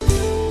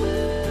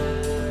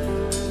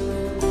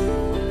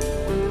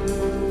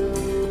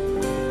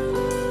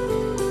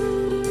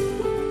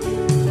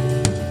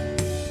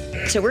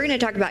so we're going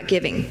to talk about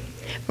giving.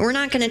 We're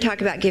not going to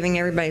talk about giving.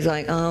 Everybody's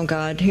like, oh,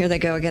 God, here they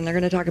go again. They're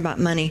going to talk about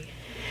money.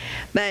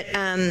 But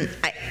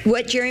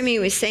what Jeremy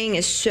was saying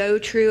is so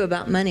true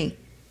about money.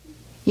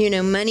 You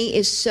know, money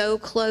is so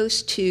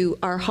close to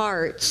our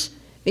hearts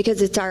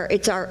because it's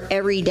our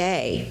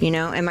everyday. You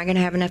know, am I going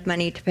to have enough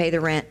money to pay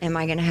the rent? Am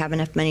I going to have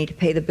enough money to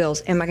pay the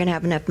bills? Am I going to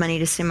have enough money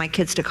to send my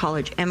kids to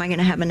college? Am I going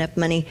to have enough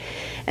money?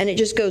 And it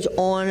just goes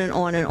on and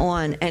on and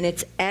on. And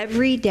it's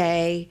every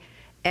day,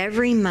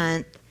 every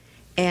month.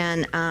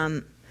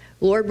 And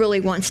Lord really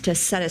wants to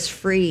set us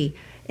free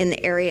in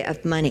the area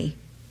of money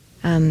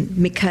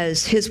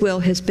because His will,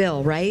 His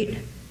bill, right?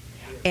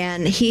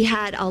 And He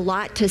had a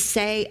lot to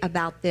say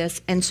about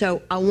this. And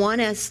so I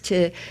want us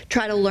to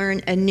try to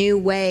learn a new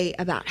way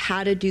about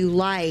how to do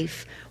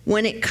life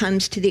when it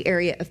comes to the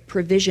area of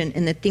provision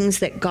and the things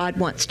that God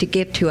wants to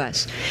give to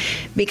us.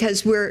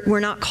 Because we're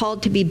not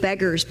called to be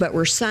beggars, but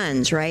we're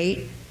sons, right?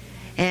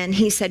 And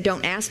He said,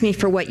 don't ask me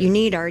for what you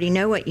need. I already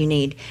know what you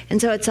need.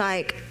 And so it's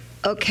like,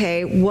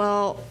 okay,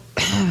 well,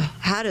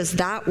 how does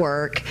that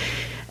work?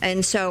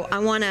 And so I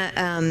want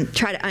to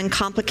try to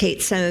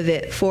uncomplicate some of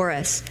it for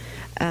us.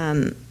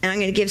 And I'm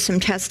going to give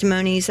some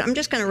testimonies. I'm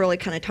just going to really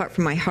kind of talk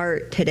from my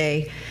heart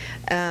today.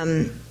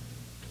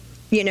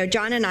 You know,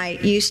 John and I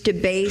used to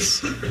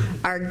base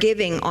our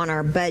giving on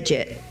our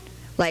budget.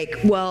 Like,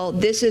 well,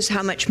 this is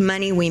how much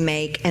money we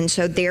make, and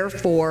so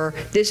therefore,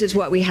 this is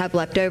what we have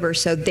left over,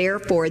 so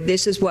therefore,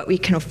 this is what we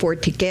can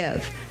afford to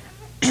give.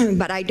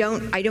 But I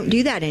don't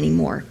do that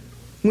anymore.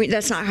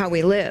 That's not how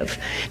we live.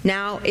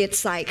 Now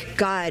it's like,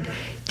 God,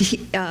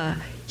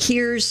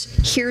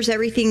 here's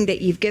everything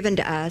that you've given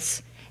to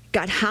us.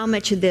 God, how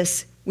much of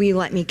this will you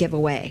let me give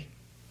away?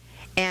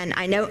 And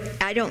I know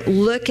I don't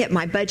look at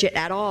my budget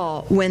at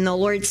all when the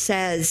Lord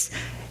says,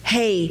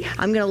 hey,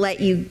 I'm going to let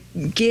you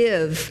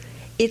give.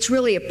 It's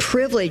really a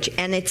privilege,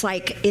 and it's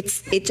like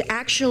it's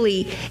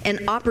actually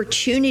an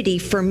opportunity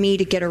for me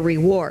to get a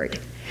reward.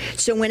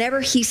 So whenever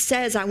He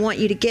says, I want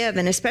you to give,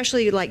 and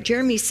especially like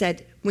Jeremy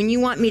said, when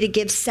you want me to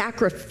give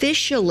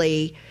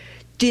sacrificially,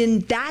 then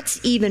that's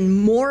even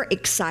more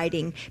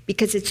exciting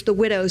because it's the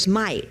widow's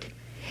mite.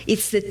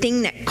 It's the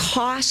thing that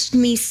cost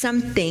me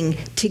something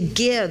to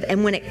give.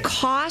 And when it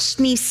costs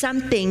me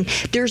something,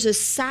 there's a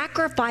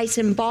sacrifice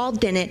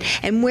involved in it.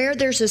 And where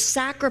there's a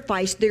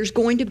sacrifice, there's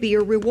going to be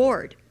a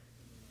reward.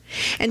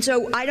 And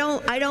so I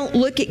don't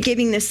look at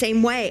giving the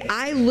same way.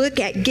 I look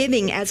at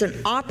giving as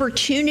an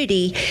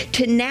opportunity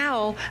to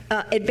now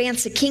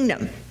advance the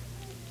kingdom.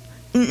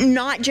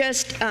 Not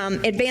just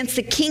advance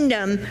the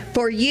kingdom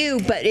for you,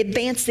 but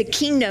advance the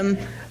kingdom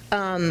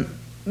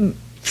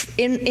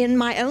in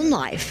my own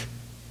life.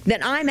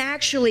 That I'm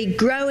actually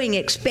growing,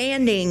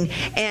 expanding,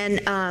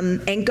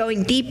 and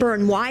going deeper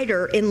and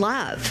wider in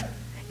love,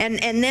 and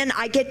then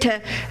I get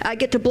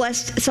to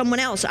bless someone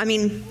else. I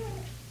mean,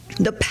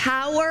 the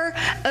power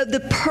of the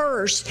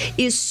purse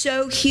is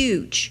so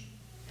huge.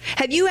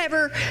 Have you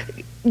ever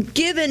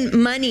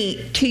given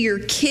money to your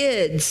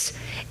kids,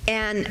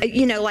 and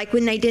you know, like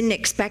when they didn't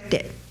expect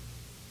it,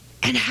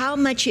 and how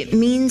much it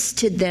means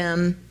to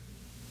them?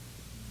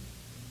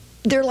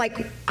 They're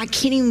like, I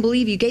can't even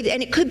believe you gave it.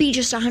 And it could be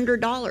just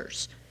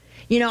 $100.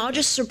 You know, I'll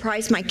just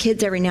surprise my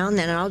kids every now and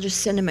then, and I'll just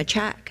send them a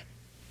check.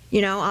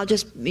 You know, I'll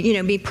just,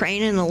 be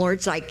praying, and the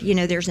Lord's like,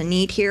 there's a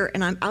need here,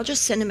 and I'll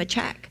just send them a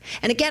check.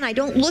 And again, I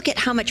don't look at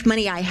how much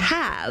money I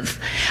have.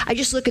 I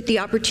just look at the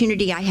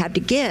opportunity I have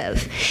to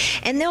give.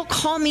 And they'll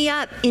call me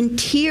up in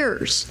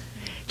tears,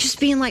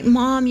 just being like,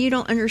 Mom, you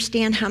don't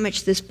understand how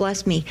much this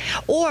blessed me.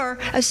 Or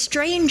a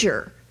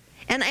stranger.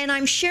 And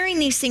I'm sharing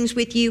these things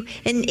with you,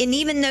 and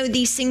even though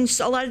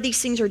a lot of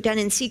these things are done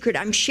in secret,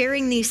 I'm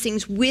sharing these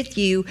things with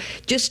you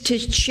just to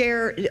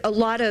share a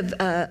lot of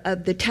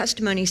the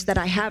testimonies that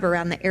I have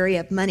around the area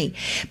of money.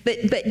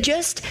 But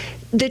just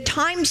the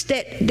times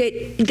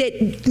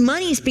that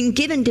money's been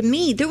given to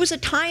me, there was a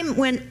time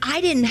when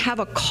I didn't have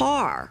a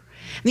car.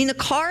 I mean, the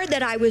car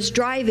that I was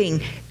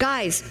driving,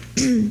 guys,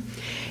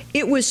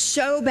 it was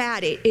so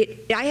bad.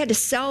 I had to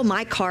sell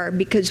my car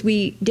because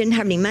we didn't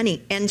have any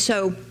money, and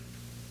so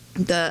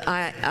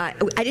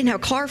I didn't have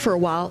a car for a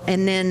while,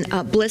 and then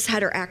Bliss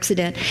had her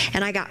accident,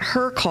 and I got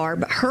her car,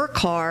 but her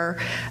car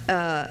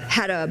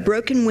had a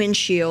broken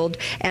windshield,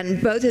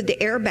 and both of the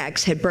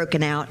airbags had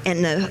broken out,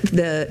 and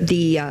the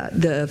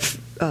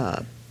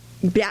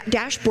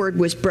dashboard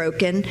was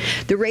broken,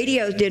 the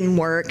radio didn't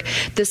work,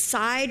 the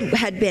side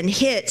had been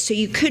hit, so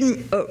you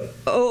couldn't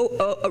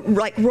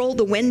like roll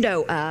the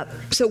window up,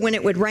 so when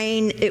it would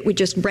rain, it would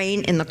just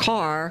rain in the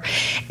car,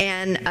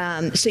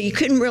 and so you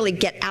couldn't really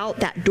get out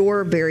that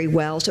door very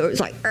well, so it was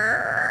like,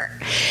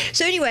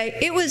 so anyway,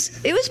 it was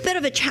a bit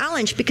of a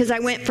challenge because I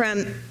went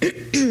from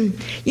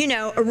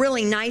a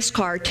really nice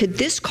car to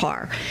this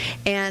car,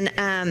 and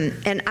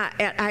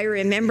I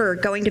remember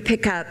going to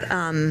pick up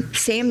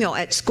Samuel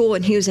at school,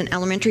 and he was in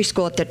elementary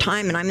school at the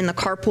time, and I'm in the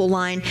carpool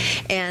line,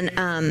 and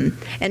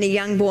a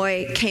young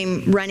boy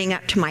came running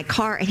up to my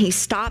car, and he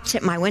stops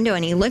at my window,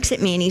 and he looks at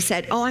me, and he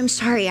said, "Oh, I'm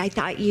sorry, I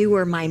thought you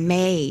were my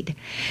maid."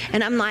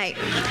 And I'm like,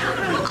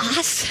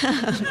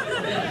 awesome.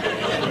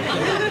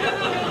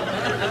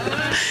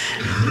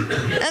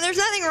 And there's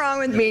nothing wrong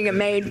with being a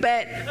maid,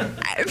 but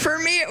for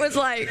me it was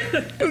like,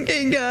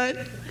 okay,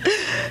 God.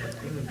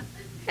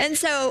 And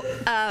so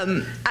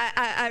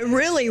I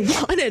really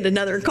wanted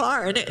another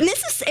car.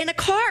 And a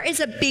car is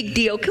a big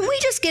deal. Can we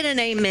just get an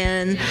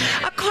amen?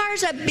 A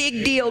car's a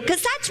big deal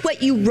because that's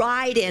what you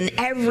ride in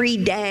every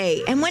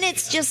day. And when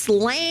it's just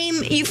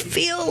lame, you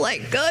feel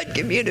like, God,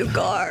 give me a new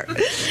car.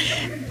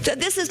 So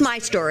this is my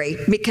story,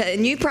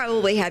 and you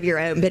probably have your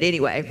own. But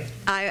anyway,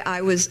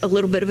 I was a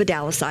little bit of a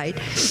Dallasite.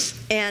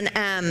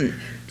 And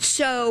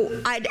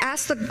so I'd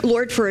asked the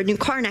Lord for a new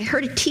car, and I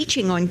heard a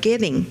teaching on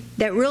giving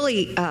that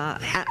really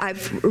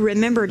I've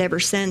remembered ever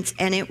since,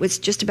 and it was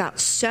just about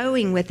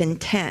sowing with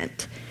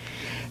intent.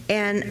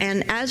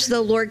 And as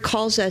the Lord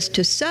calls us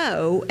to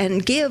sow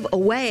and give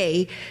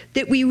away,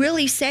 that we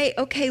really say,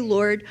 okay,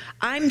 Lord,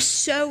 I'm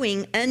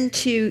sowing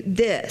unto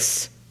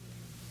this.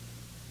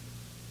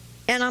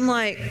 And I'm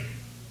like,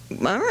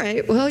 all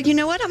right, well, you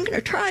know what? I'm going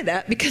to try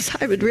that because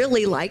I would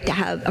really like to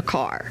have a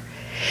car.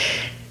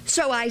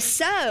 So I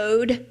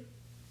sowed,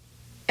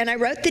 and I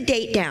wrote the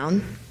date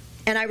down,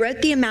 and I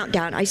wrote the amount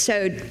down. I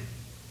sowed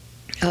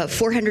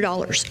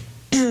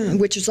 $400,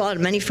 which was a lot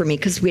of money for me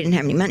because we didn't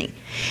have any money.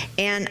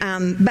 And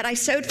but I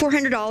sowed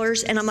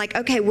 $400, and I'm like,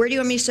 okay, where do you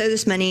want me to sow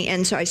this money?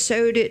 And so I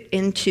sowed it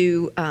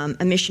into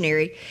a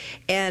missionary,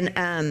 and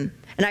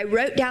I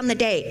wrote down the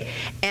date.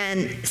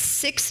 And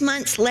 6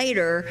 months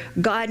later,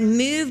 God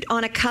moved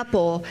on a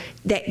couple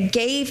that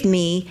gave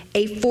me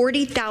a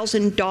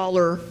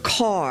 $40,000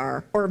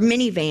 car or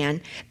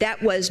minivan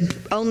that was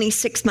only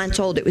 6 months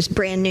old. It was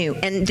brand new.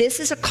 And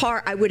this is a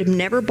car I would have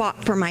never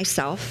bought for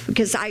myself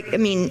because I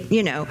mean,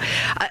 you know,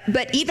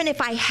 but even if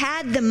I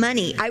had the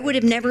money, I would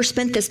have never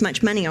spent this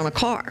much money on a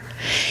car.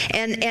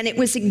 And it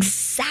was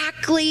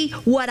exactly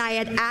what I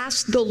had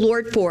asked the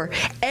Lord for.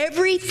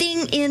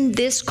 Everything in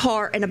this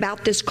car and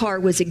about this car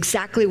was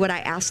exactly what I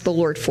asked the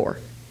Lord for.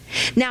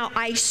 Now,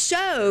 I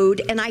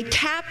sowed and I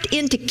tapped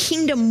into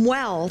kingdom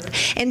wealth.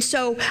 And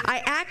so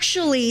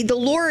the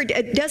Lord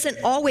doesn't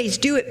always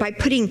do it by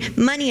putting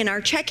money in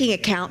our checking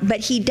account, but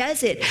he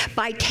does it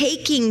by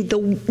taking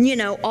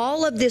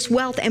all of this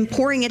wealth and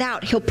pouring it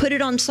out. He'll put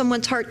it on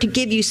someone's heart to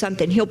give you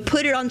something. He'll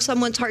put it on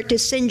someone's heart to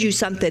send you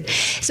something.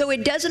 So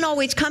it doesn't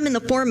always come in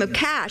the form of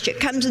cash. It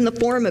comes in the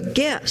form of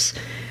gifts.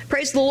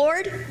 Praise the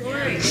Lord.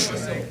 Glory.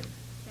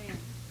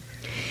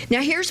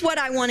 Now, here's what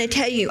I want to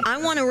tell you.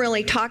 I want to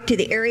really talk to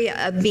the area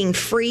of being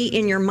free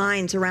in your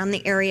minds around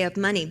the area of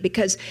money,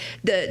 because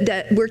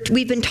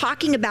we've been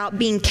talking about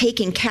being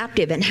taken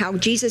captive and how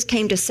Jesus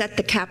came to set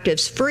the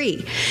captives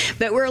free.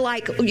 But we're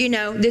like,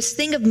 this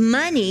thing of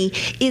money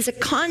is a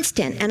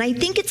constant, and I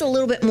think it's a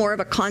little bit more of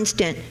a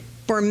constant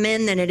for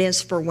men than it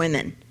is for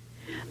women.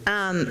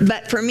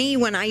 But for me,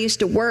 when I used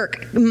to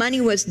work,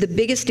 money was the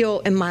biggest deal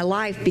in my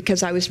life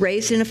because I was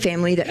raised in a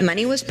family that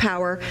money was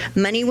power,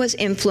 money was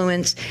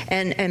influence,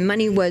 and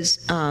money was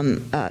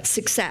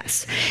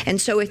success. And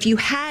so if you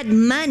had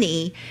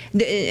money,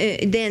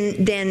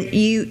 then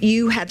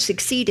you have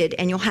succeeded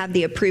and you'll have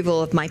the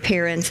approval of my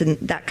parents and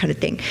that kind of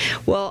thing.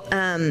 Well,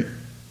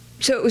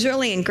 so it was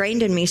really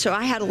ingrained in me. So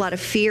I had a lot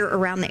of fear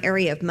around the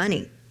area of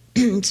money.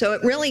 So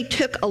it really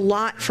took a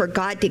lot for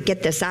God to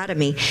get this out of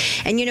me.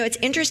 And it's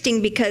interesting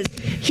because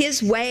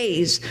his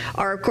ways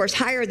are, of course,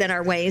 higher than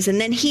our ways. And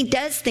then he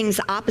does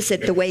things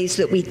opposite the ways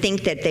that we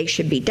think that they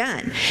should be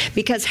done.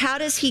 Because how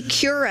does he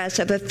cure us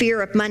of a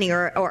fear of money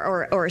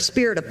or a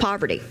spirit of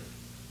poverty?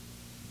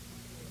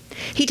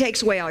 He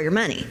takes away all your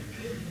money.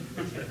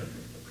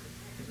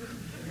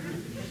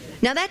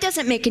 Now, that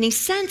doesn't make any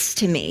sense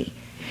to me.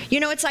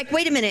 It's like,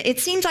 wait a minute. It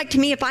seems like to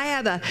me if I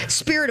have a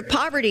spirit of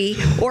poverty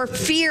or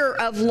fear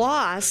of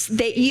loss,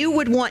 that you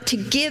would want to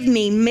give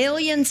me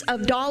millions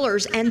of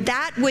dollars, and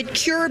that would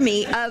cure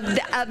me of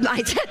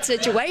my debt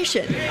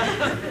situation.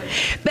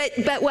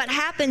 But what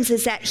happens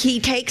is that he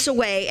takes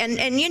away, and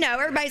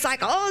everybody's like,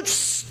 oh,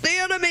 it's the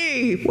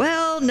enemy.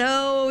 Well,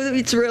 no,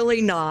 it's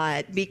really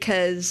not,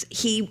 because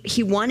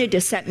he wanted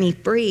to set me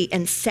free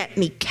and set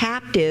me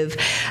captive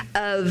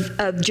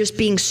of just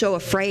being so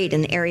afraid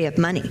in the area of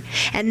money.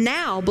 And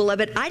now,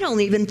 beloved, I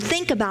don't even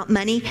think about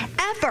money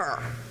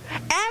ever.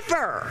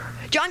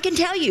 John can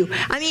tell you.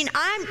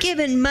 I'm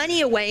giving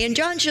money away, and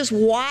John's just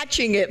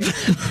watching it.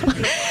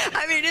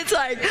 It's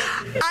like,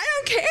 I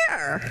don't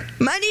care.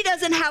 Money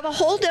doesn't have a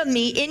hold of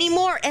me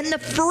anymore. And the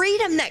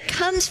freedom that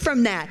comes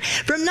from that,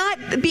 from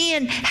not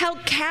being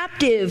held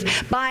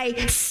captive by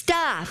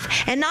stuff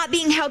and not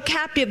being held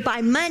captive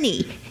by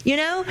money,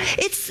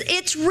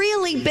 it's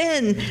really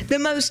been the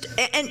most,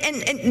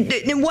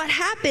 and what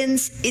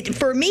happens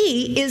for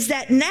me is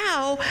that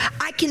now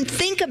I can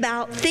think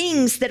about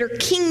things that are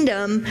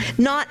kingdom,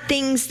 not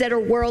things that are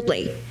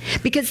worldly.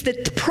 Because the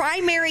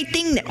primary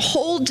thing that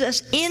holds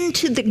us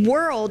into the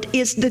world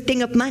is the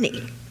thing of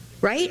money,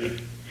 right?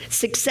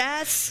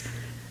 Success,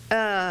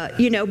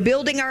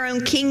 building our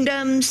own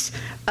kingdoms,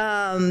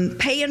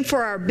 paying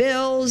for our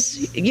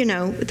bills,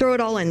 throw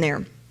it all in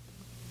there.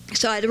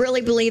 So I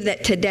really believe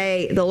that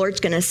today the Lord's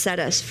going to set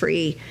us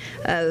free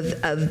of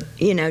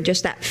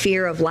just that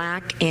fear of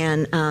lack,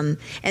 and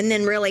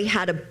then really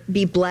how to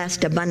be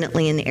blessed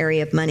abundantly in the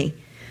area of money.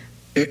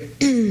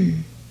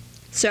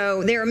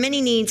 So there are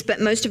many needs, but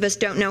most of us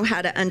don't know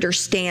how to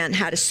understand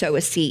how to sow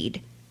a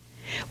seed.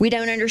 We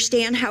don't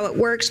understand how it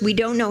works. We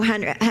don't know how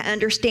to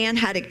understand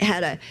how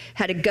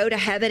to go to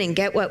heaven and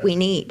get what we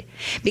need.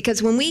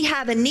 Because when we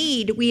have a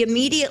need, we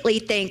immediately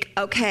think,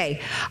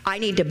 okay, I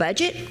need to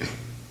budget.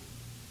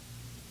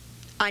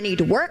 I need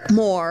to work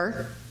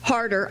more,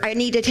 harder. I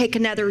need to take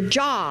another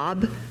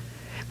job.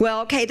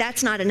 Well, okay,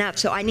 that's not enough.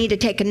 So I need to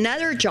take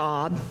another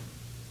job.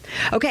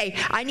 Okay,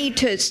 I need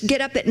to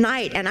get up at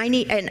night, and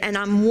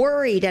I'm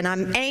worried, and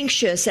I'm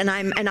anxious, and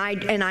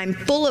I'm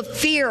full of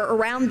fear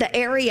around the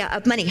area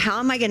of money. How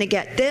am I going to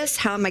get this?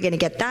 How am I going to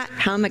get that?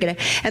 How am I going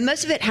to? And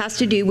most of it has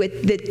to do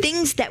with the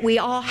things that we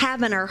all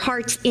have in our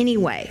hearts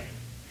anyway.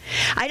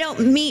 I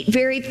meet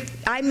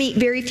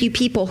very few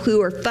people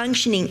who are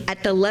functioning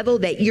at the level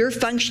that you're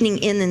functioning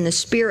in the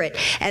Spirit,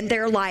 and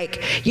they're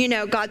like,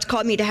 God's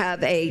called me to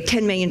have a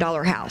 $10 million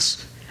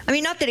house. I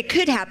mean, not that it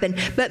could happen,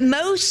 but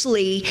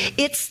mostly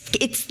it's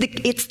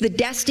the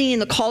destiny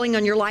and the calling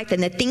on your life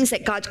and the things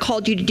that God's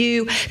called you to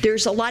do.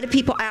 There's a lot of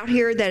people out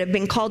here that have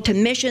been called to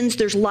missions.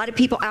 There's a lot of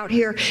people out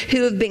here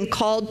who have been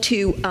called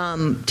to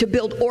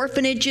build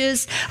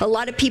orphanages. A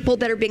lot of people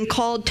that are being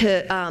called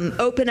to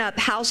open up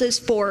houses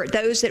for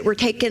those that were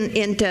taken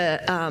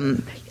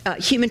into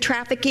human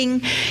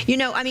trafficking.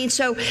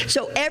 So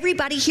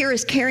everybody here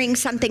is carrying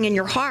something in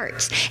your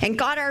hearts, and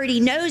God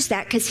already knows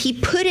that because He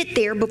put it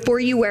there before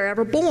you were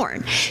ever born.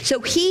 So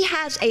He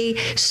has a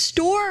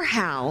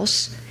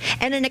storehouse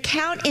and an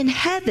account in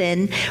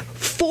heaven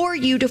for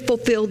you to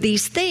fulfill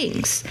these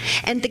things.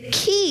 And the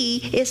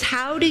key is,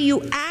 how do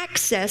you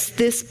access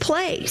this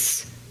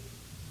place?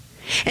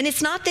 And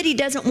it's not that He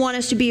doesn't want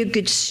us to be a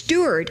good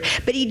steward,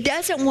 but He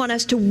doesn't want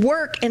us to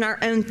work in our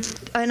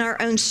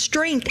own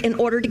strength in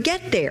order to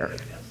get there.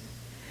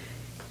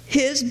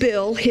 His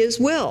bill, His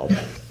will.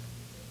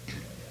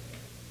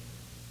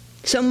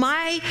 So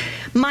my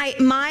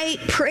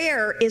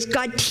prayer is,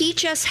 God,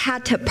 teach us how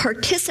to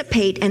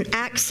participate and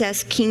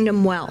access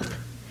kingdom wealth.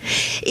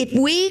 If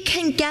we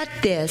can get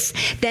this,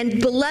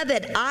 then,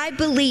 beloved, I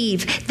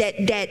believe that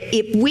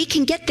if we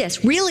can get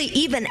this, really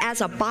even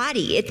as a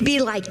body, it'd be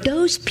like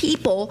those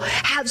people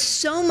have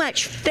so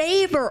much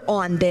favor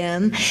on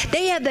them.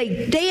 They have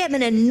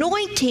an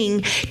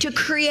anointing to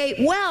create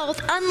wealth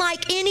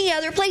unlike any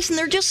other place, and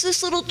they're just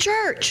this little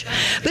church.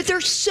 But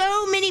there's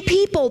so many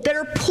people that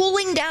are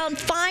pulling down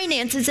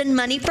finances and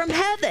money from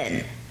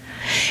heaven.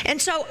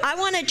 And so I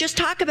want to just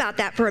talk about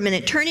that for a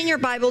minute. Turn in your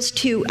Bibles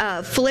to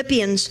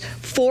Philippians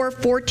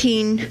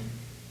 4:14.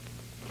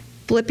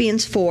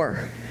 Philippians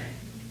 4.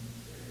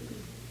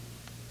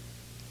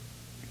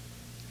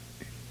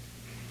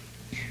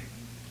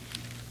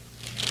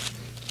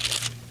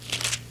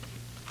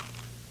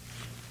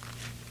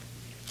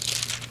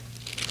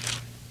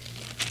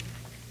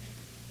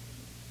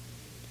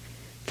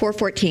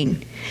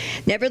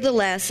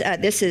 Nevertheless,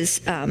 this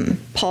is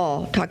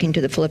Paul talking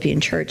to the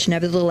Philippian church.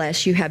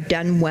 Nevertheless, you have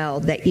done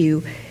well that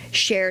you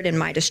shared in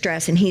my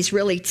distress. And he's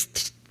really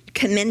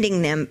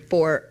commending them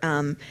for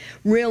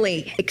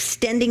really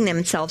extending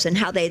themselves, and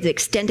how they've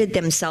extended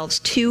themselves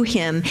to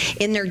him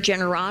in their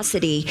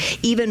generosity,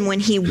 even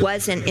when he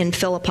wasn't in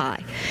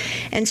Philippi.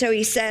 And so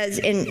he says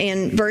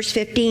in verse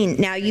 15,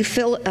 now you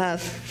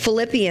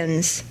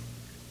Philippians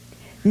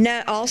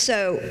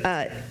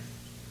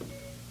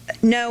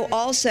know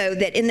also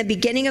that in the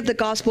beginning of the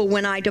gospel,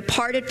 when I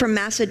departed from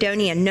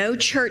Macedonia, no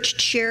church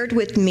shared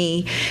with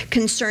me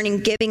concerning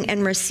giving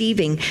and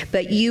receiving,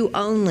 but you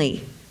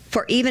only.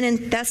 For even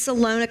in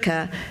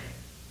Thessalonica,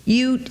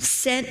 you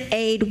sent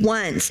aid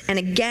once and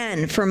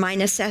again for my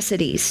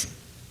necessities.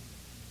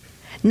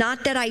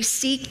 Not that I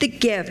seek the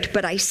gift,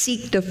 but I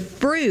seek the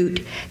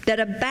fruit that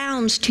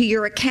abounds to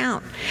your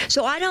account.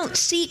 So I don't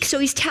seek, so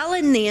he's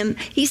telling them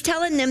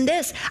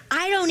this,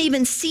 I don't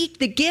even seek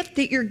the gift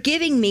that you're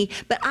giving me,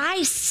 but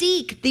I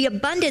seek the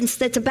abundance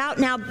that's about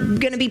now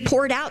going to be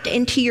poured out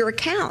into your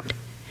account.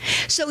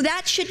 So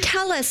that should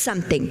tell us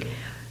something.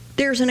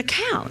 There's an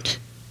account.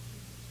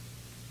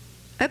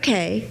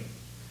 Okay,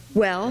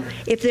 well,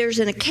 if there's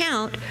an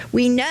account,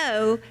 we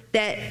know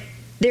that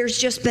there's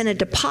just been a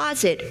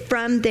deposit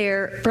from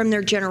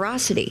their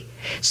generosity.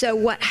 So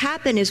what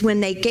happened is, when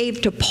they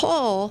gave to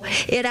Paul,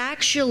 it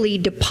actually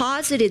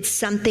deposited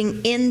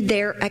something in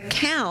their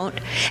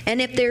account.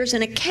 And if there's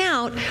an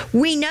account,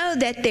 we know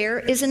that there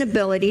is an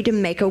ability to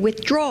make a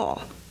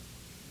withdrawal.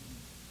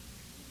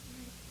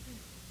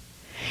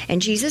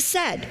 And Jesus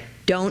said,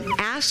 don't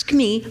ask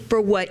me for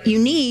what you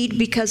need,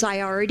 because I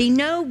already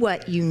know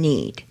what you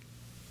need.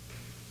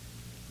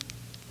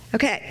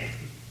 Okay.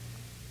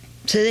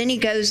 So then he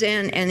goes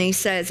in and he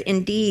says,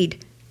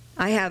 indeed,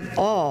 I have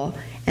all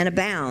and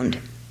abound.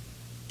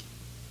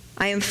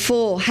 I am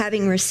full,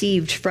 having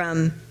received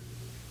from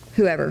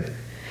whoever.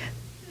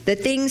 the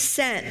things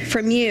sent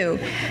from you,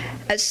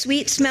 a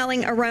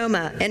sweet-smelling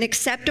aroma, an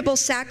acceptable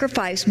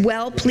sacrifice,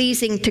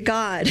 well-pleasing to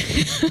God.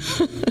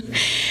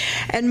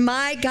 And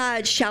my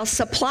God shall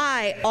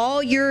supply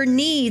all your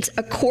needs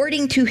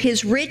according to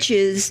his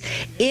riches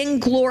in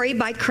glory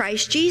by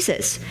Christ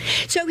Jesus.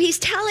 So he's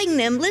telling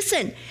them,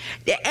 listen,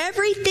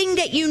 everything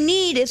that you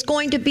need is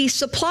going to be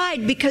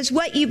supplied, because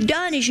what you've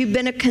done is you've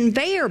been a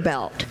conveyor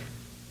belt.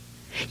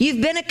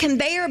 You've been a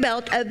conveyor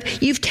belt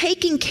of, you've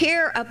taken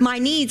care of my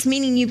needs,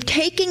 meaning you've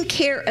taken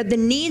care of the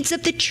needs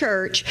of the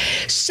church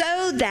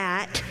so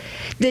that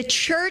the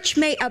church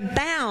may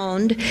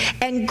abound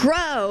and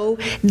grow.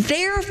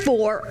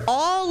 Therefore,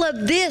 all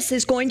of this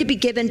is going to be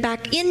given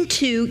back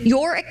into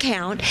your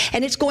account,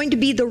 and it's going to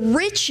be the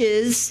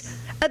riches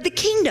of the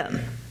kingdom.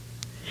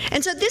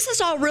 And so this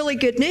is all really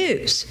good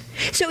news.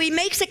 So he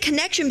makes a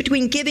connection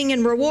between giving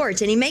and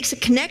rewards, and he makes a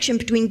connection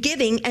between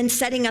giving and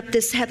setting up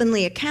this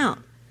heavenly account.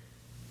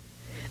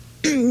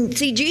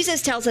 See,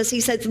 Jesus tells us,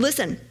 he says,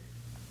 listen,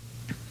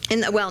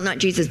 not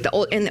Jesus,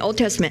 in the Old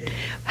Testament,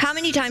 how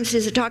many times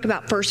does it talk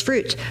about first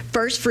fruits?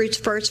 First fruits,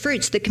 first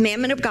fruits. The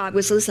commandment of God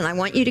was, listen, I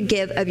want you to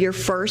give of your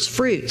first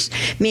fruits,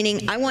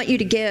 meaning I want you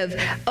to give,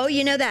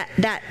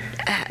 that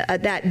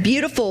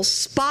beautiful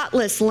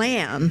spotless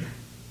lamb,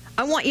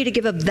 I want you to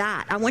give of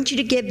that. I want you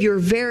to give your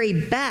very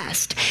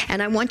best,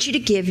 and I want you to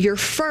give your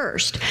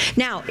first.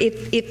 Now,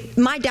 if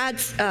my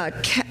dad's a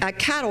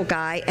cattle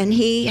guy, and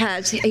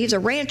he's a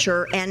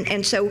rancher,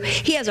 and so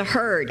he has a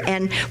herd,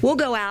 and we'll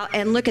go out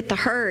and look at the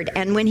herd,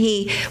 and when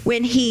he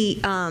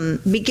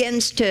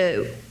begins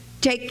to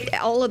take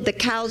all of the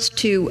cows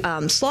to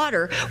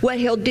slaughter, what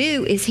he'll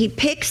do is he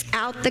picks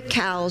out the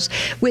cows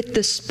with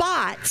the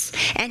spots,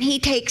 and he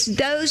takes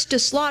those to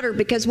slaughter,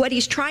 because what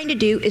he's trying to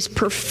do is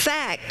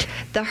perfect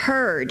the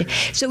herd.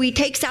 So he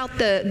takes out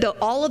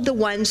all of the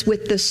ones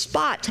with the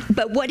spots,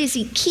 but what does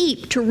he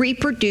keep to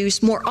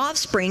reproduce more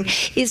offspring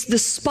is the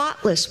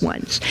spotless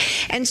ones.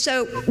 And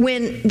so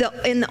in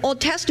the Old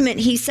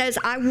Testament, he says,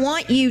 I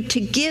want you to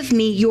give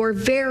me your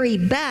very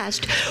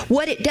best.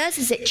 What it does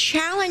is it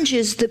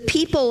challenges the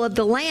people of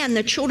the land,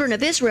 the children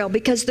of Israel,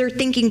 because they're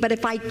thinking, but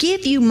if I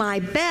give you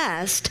my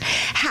best,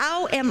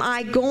 how am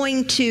I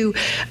going to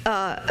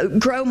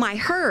grow my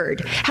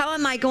herd? How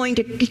am I going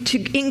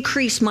to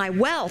increase my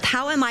wealth?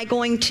 How am I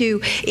going to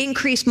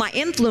increase my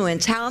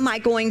influence? How am I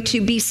going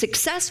to be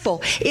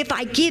successful if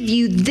I give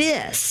you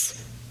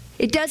this?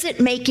 It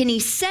doesn't make any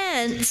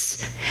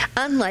sense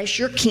unless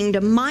you're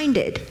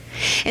kingdom-minded.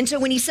 And so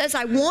when he says,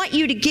 I want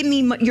you to give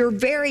me your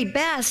very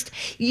best,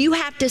 you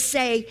have to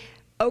say,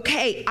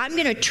 okay, I'm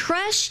going to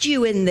trust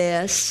you in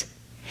this,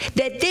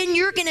 that then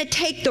you're going to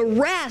take the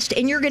rest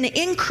and you're going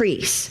to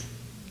increase,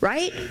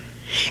 right?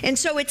 And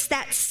so it's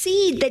that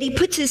seed that he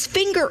puts his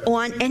finger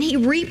on, and he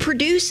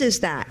reproduces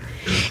that.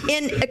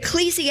 In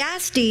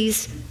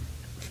Ecclesiastes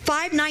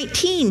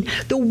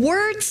 5:19, the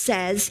word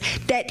says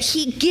that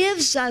he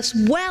gives us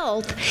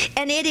wealth,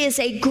 and it is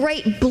a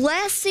great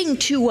blessing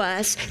to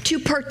us to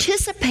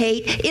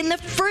participate in the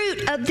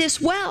fruit of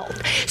this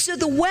wealth. So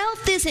the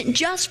wealth isn't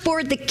just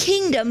for the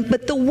kingdom,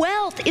 but the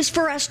wealth is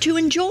for us to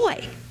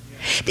enjoy.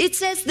 It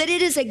says that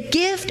it is a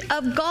gift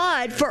of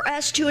God for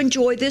us to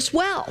enjoy this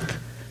wealth.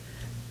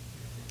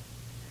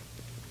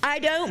 I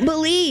don't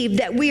believe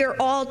that we are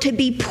all to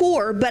be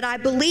poor, but I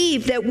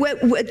believe that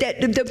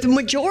that the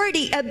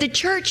majority of the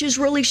church is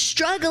really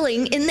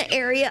struggling in the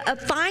area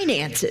of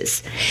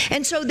finances.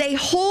 And so they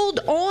hold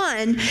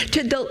on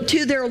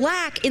to their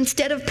lack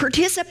instead of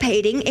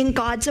participating in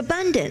God's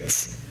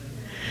abundance.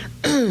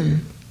 Turn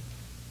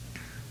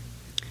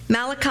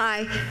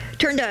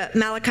to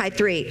Malachi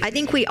 3. I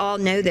think we all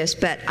know this,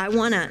 but I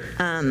want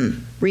to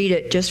read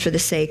it just for the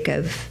sake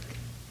of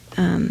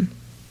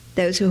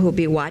those who will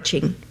be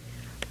watching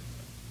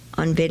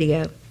on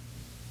video.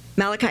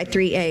 Malachi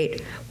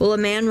 3:8. Will a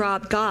man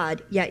rob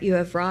God? Yet you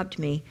have robbed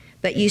me.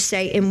 But you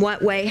say, in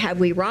what way have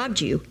we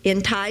robbed you?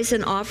 In tithes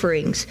and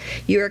offerings.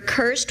 You are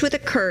cursed with a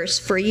curse,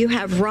 for you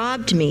have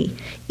robbed me,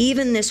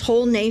 even this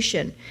whole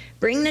nation.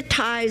 Bring the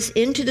tithes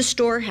into the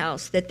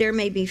storehouse, that there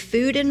may be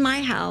food in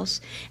my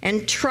house,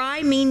 and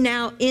try me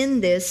now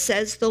in this,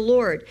 says the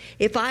Lord,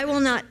 if I will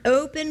not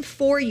open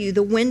for you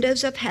the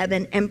windows of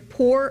heaven and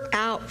pour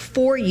out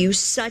for you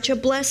such a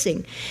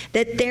blessing,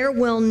 that there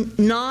will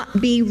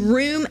not be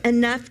room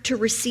enough to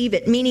receive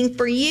it. Meaning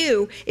for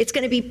you, it's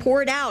going to be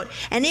poured out,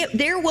 and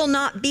there will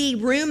not be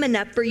room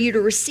enough for you to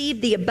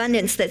receive the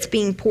abundance that's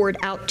being poured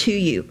out to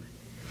you.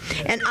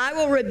 And I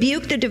will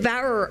rebuke the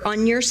devourer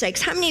on your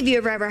sakes. How many of you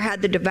have ever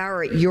had the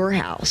devourer at your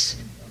house?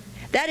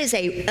 That is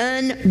a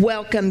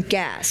unwelcome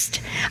guest.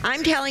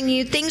 I'm telling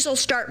you, things will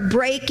start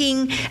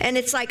breaking, and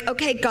it's like,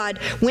 okay, God,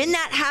 when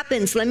that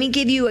happens, let me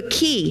give you a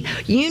key.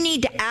 You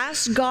need to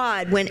ask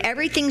God, when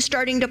everything's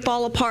starting to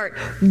fall apart,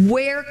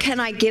 where can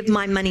I give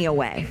my money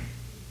away?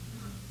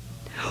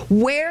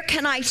 Where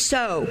can I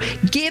sow?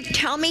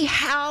 Tell me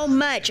how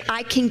much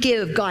I can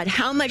give, God.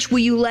 How much will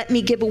you let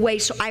me give away?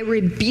 So I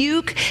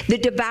rebuke the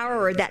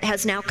devourer that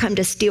has now come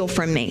to steal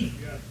from me.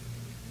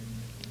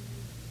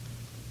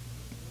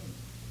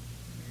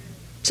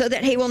 so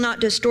that he will not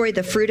destroy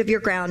the fruit of your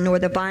ground, nor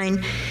the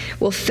vine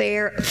will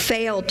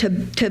fail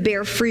to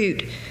bear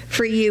fruit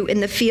for you in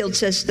the field,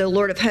 says the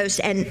Lord of hosts,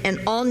 and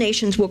all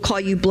nations will call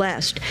you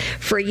blessed,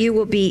 for you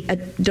will be a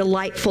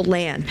delightful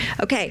land.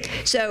 Okay,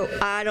 so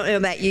I don't know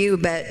about you,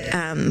 but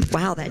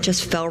wow, that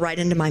just fell right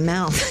into my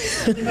mouth.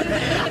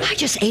 I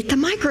just ate the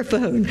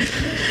microphone.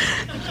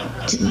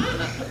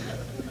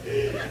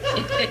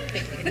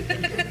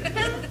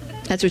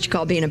 That's what you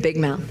call being a big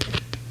mouth.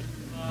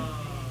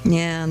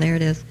 Yeah, there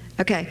it is.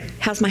 Okay,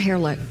 how's my hair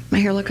look? My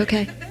hair look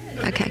okay?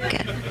 Okay,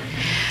 good.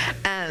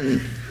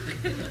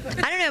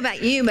 I don't know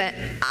about you, but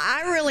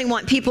I really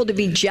want people to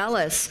be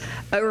jealous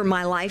over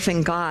my life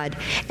in God.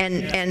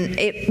 And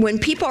when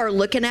people are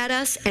looking at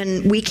us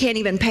and we can't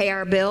even pay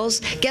our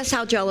bills, guess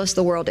how jealous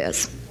the world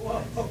is?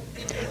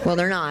 Well,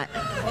 they're not.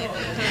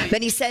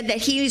 But he said that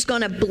he's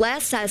going to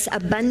bless us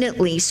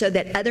abundantly so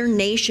that other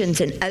nations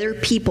and other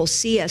people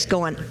see us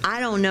going, I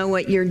don't know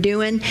what you're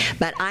doing,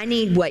 but I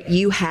need what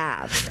you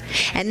have.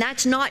 And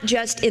that's not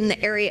just in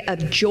the area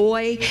of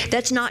joy.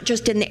 That's not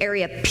just in the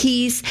area of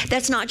peace.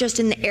 That's not just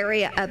in the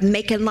area of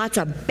making lots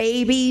of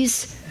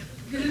babies.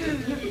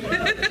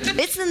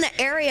 It's in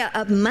the area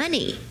of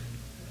money.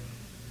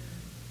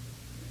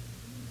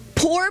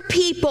 Poor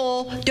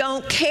people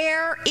don't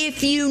care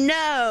if you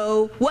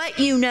know what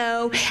you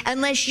know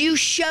unless you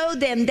show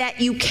them that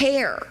you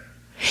care.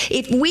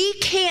 If we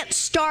can't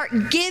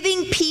start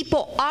giving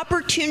people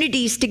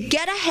opportunities to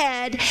get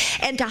ahead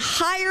and to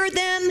hire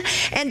them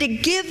and to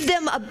give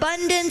them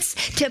abundance,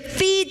 to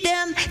feed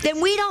them,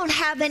 then we don't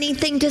have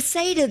anything to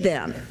say to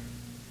them.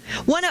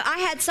 I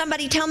had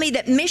somebody tell me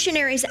that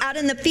missionaries out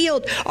in the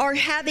field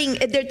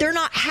they're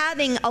not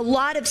having a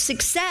lot of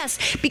success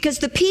because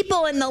the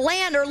people in the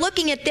land are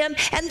looking at them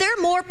and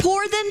they're more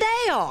poor than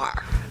they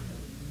are.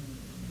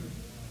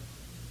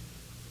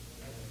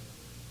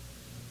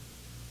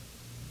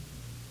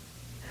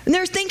 And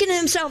they're thinking to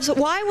themselves,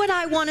 why would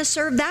I want to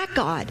serve that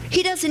God?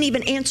 He doesn't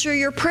even answer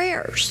your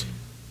prayers.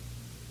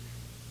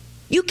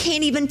 You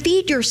can't even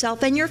feed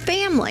yourself and your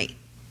family.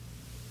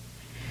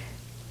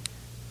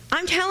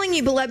 I'm telling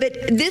you,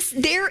 beloved,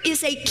 there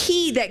is a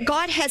key that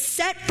God has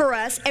set for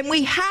us, and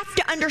we have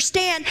to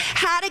understand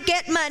how to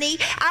get money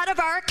out of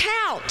our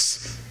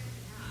accounts.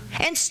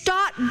 And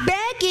stop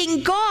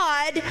begging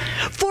God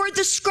for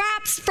the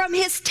scraps from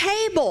his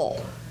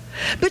table.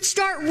 But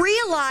start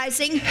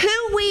realizing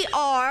who we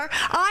are.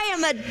 I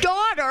am a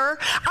daughter.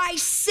 I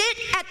sit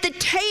at the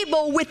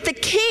table with the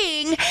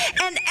king,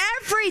 and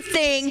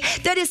everything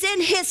that is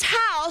in his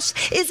house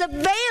is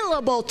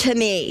available to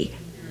me.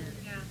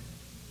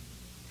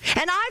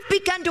 And I've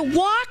begun to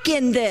walk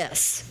in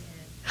this.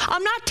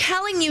 I'm not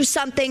telling you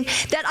something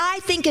that I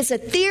think is a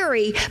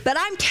theory, but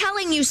I'm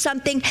telling you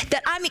something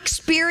that I'm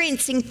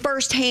experiencing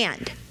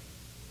firsthand.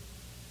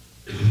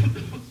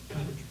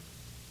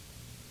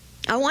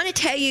 I want to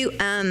tell you,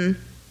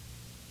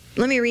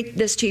 let me read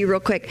this to you real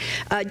quick.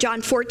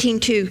 John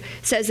 14:2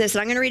 says this,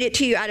 and I'm going to read it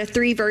to you out of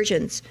 3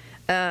 versions.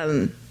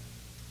 The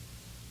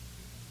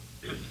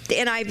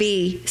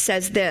NIV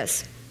says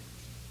this.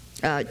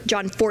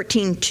 John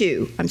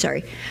 14:2, I'm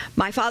sorry.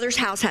 My Father's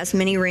house has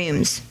many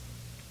rooms.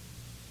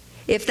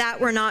 If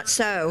that were not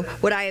so,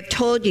 would I have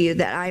told you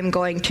that I am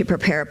going to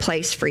prepare a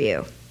place for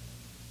you?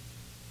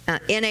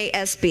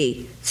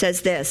 NASB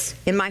says this,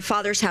 in my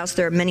Father's house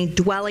there are many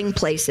dwelling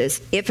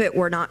places. If it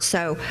were not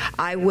so,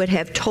 I would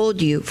have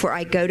told you, for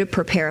I go to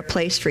prepare a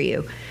place for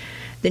you.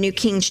 The New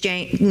King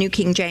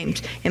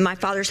James, in my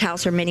Father's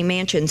house are many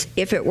mansions.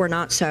 If it were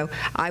not so,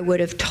 I would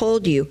have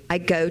told you, I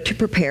go to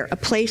prepare a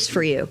place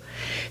for you.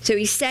 So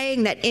he's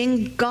saying that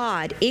in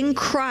God, in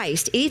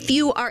Christ, if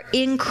you are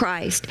in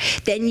Christ,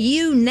 then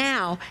you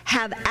now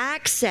have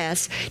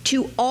access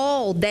to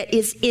all that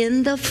is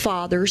in the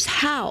Father's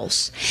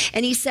house.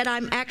 And he said,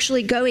 I'm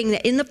actually going,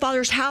 that in the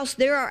Father's house,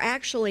 there are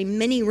actually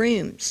many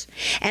rooms.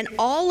 And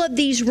all of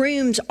these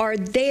rooms are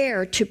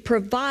there to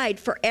provide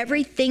for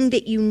everything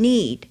that you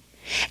need.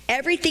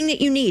 Everything that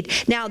you need.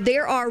 Now,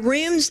 there are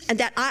rooms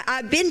that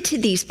I've been to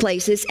these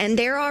places, and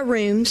there are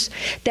rooms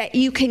that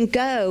you can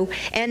go,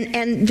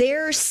 and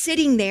there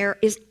sitting there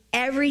is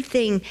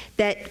everything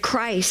that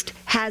Christ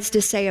has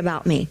to say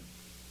about me.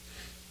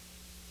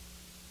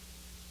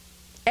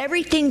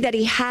 Everything that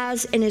he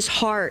has in his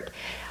heart,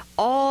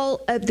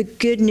 all of the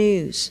good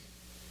news,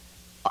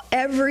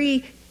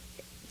 everything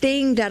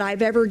that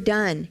I've ever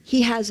done,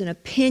 he has an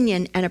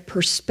opinion and a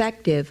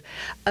perspective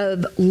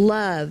of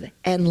love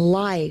and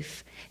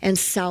life and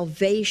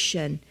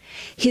salvation.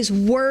 His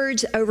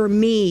words over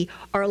me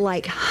are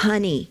like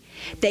honey.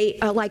 They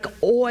are like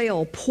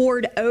oil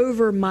poured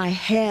over my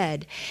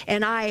head.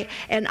 And I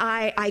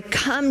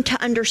come to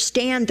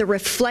understand the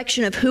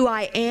reflection of who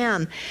I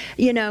am,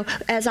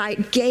 as I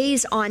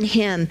gaze on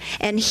him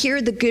and hear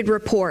the good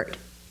report.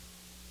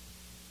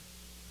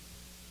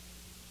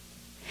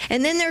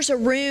 And then there's a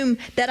room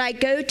that I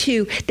go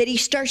to that he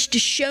starts to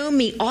show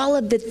me all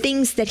of the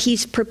things that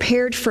he's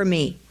prepared for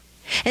me.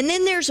 And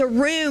then there's a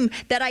room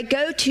that I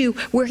go to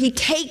where he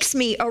takes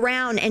me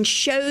around and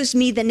shows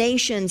me the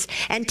nations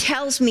and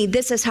tells me,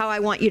 this is how I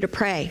want you to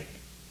pray.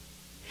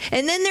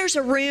 And then there's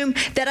a room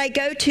that I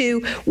go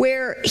to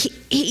where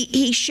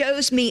he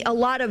shows me a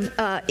lot of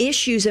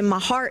issues in my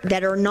heart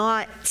that are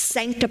not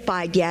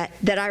sanctified yet,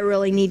 that I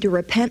really need to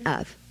repent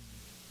of.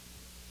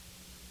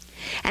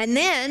 And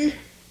then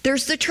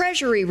there's the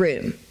treasury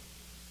room.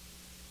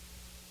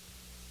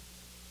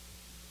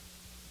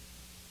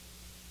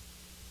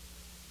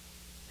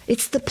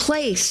 It's the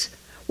place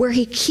where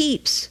he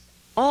keeps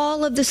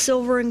all of the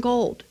silver and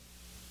gold.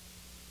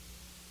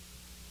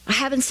 I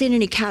haven't seen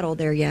any cattle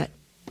there yet,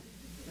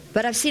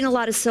 but I've seen a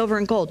lot of silver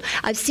and gold.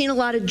 I've seen a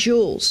lot of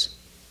jewels.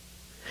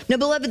 Now,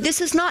 beloved,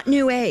 this is not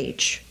New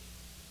Age,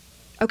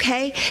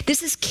 okay?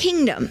 This is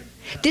kingdom.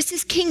 This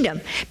is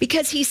kingdom.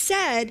 Because he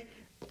said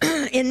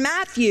in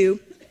Matthew,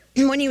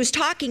 when he was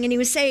talking and he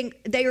was saying,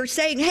 they were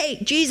saying, hey,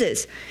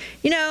 Jesus,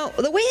 you know,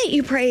 the way that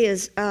you pray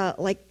is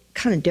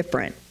kind of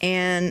different.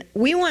 And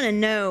we want to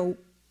know,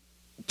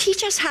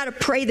 teach us how to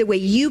pray the way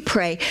you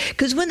pray.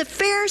 Because when the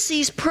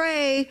Pharisees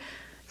pray,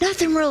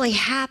 nothing really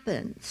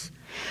happens.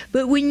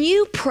 But when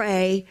you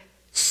pray,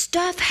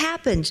 stuff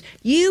happens.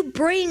 You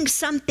bring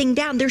something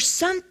down. There's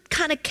some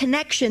kind of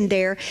connection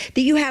there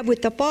that you have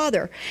with the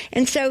Father.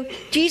 And so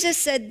Jesus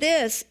said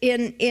this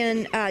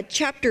in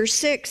chapter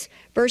 6,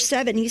 verse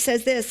 7. He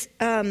says this,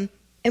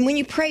 and when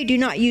you pray, do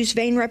not use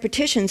vain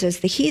repetitions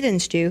as the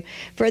heathens do,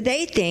 for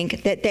they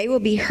think that they will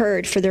be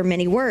heard for their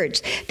many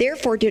words.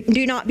 Therefore,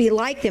 do not be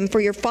like them,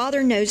 for your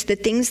Father knows the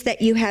things that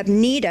you have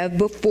need of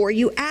before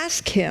you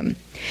ask him.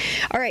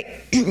 All right,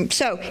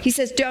 so he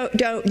says, don't,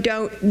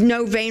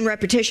 no vain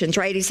repetitions,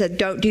 right? He said,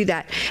 don't do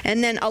that.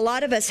 And then a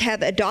lot of us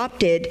have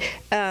adopted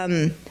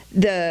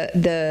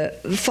the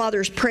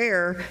Father's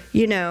Prayer,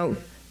 you know,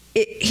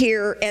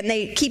 here, and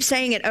they keep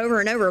saying it over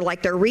and over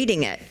like they're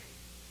reading it.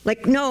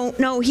 Like,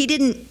 no, he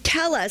didn't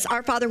tell us,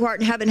 our Father who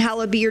art in heaven,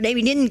 hallowed be your name.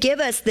 He didn't give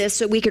us this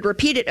so we could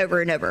repeat it over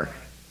and over.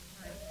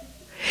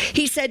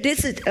 He said,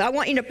 I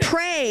want you to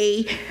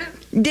pray,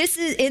 this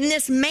is in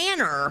this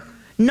manner,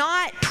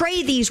 not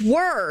pray these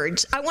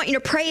words. I want you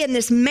to pray in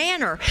this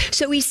manner.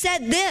 So he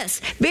said this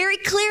very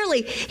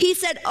clearly. He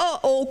said,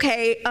 oh,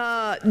 okay,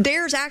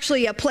 there's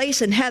actually a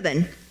place in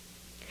heaven,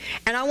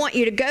 and I want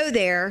you to go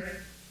there,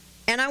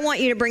 and I want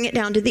you to bring it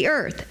down to the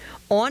earth,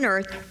 on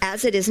earth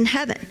as it is in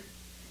heaven.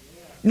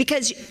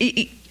 Because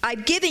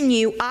I've given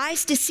you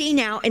eyes to see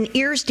now and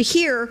ears to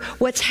hear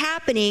what's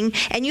happening,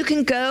 and you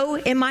can go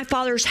in my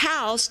Father's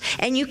house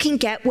and you can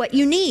get what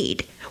you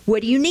need.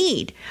 What do you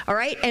need? All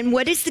right? And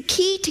what is the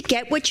key to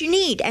get what you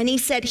need? And he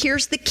said,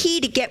 here's the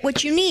key to get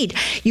what you need.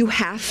 You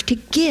have to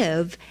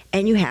give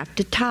and you have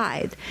to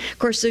tithe. Of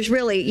course, there's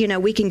really, you know,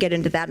 we can get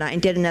into that. I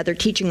did another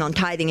teaching on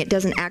tithing. It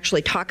doesn't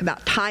actually talk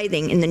about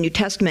tithing in the New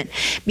Testament,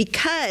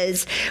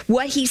 because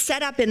what he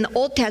set up in the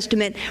Old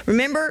Testament,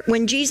 remember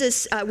when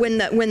Jesus, when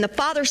the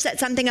Father set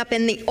something up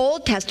in the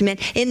Old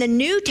Testament, in the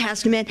New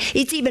Testament,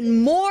 it's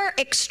even more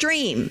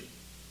extreme.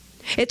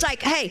 It's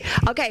like, hey,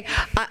 okay,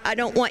 I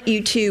don't want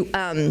you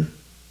to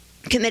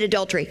commit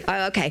adultery.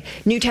 Okay,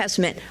 New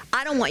Testament.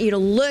 I don't want you to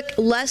look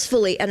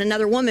lustfully at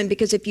another woman,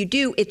 because if you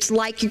do, it's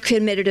like you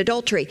committed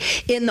adultery.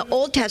 In the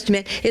Old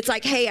Testament, it's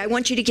like, hey, I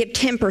want you to give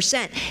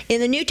 10%.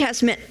 In the New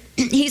Testament,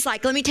 he's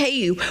like, let me tell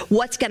you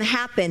what's going to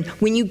happen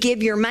when you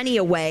give your money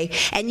away.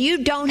 And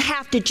you don't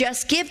have to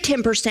just give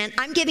 10%.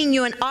 I'm giving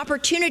you an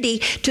opportunity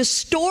to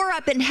store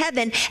up in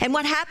heaven. And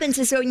what happens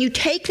is when you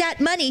take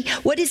that money,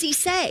 what does he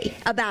say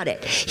about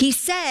it? He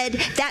said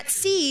that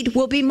seed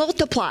will be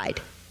multiplied,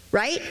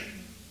 right?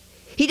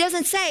 He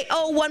doesn't say,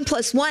 1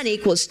 +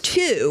 1 =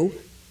 2.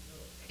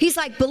 He's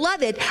like,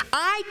 beloved,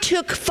 I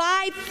took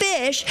 5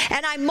 fish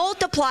and I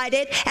multiplied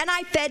it and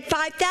I fed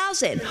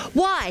 5,000.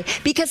 Why?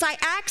 Because I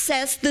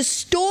accessed the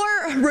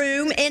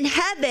storeroom in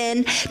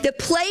heaven, the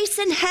place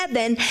in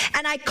heaven,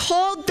 and I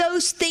called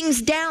those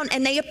things down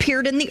and they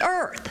appeared in the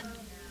earth.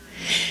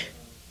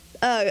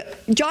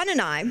 John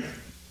and I,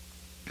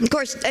 of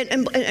course,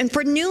 and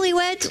for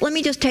newlyweds, let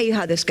me just tell you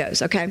how this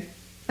goes, okay?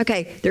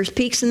 Okay, there's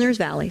peaks and there's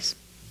valleys.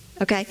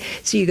 Okay,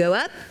 so you go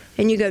up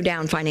and you go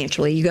down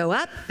financially. You go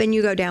up and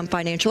you go down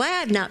financially. I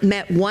have not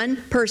met one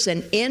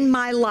person in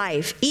my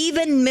life,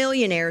 even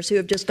millionaires, who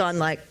have just gone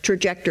like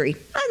trajectory.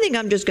 I think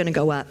I'm just going to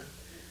go up.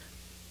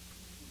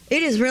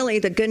 It is really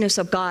the goodness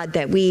of God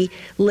that we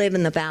live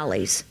in the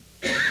valleys,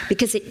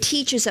 because it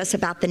teaches us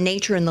about the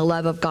nature and the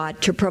love of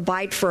God to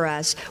provide for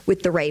us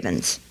with the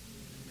ravens.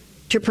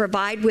 To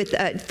provide with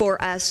for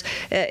us,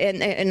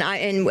 and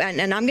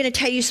I'm going to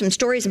tell you some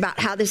stories about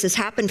how this has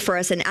happened for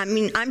us. And I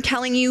mean, I'm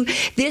telling you,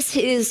 this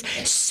is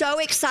so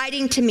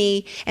exciting to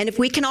me. And if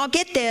we can all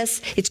get this,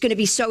 it's going to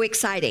be so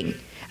exciting.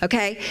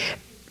 Okay,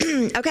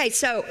 okay.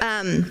 So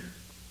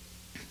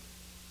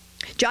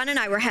John and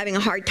I were having a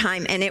hard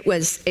time, and it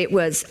was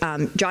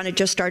John had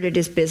just started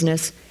his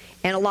business.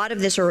 And a lot of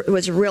this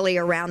was really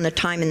around the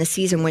time in the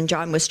season when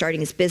John was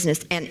starting his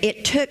business. And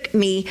it took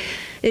me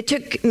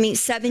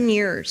 7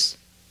 years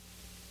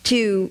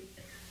to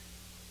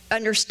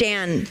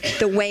understand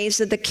the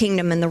ways of the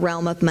kingdom and the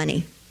realm of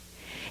money.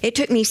 It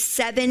took me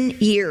 7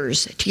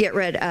 years to get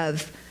rid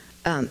of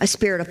a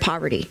spirit of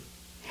poverty.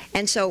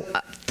 And so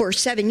for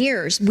 7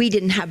 years, we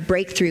didn't have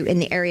breakthrough in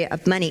the area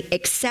of money,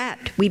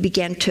 except he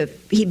began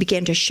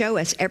to show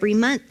us every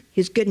month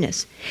his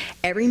goodness.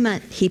 Every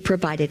month he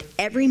provided.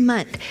 Every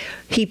month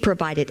he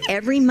provided.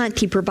 Every month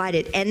he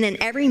provided. And then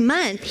every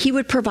month he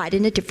would provide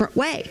in a different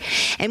way.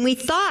 And we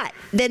thought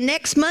the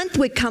next month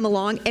would come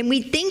along and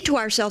we'd think to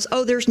ourselves,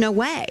 oh, there's no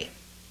way.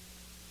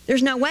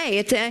 There's no way.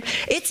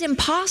 It's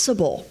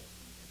impossible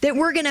that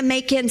we're going to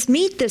make ends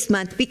meet this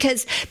month,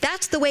 because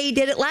that's the way he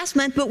did it last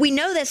month, but we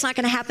know that's not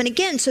going to happen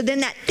again. So then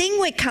that thing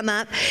would come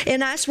up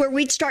in us where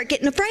we'd start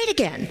getting afraid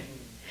again.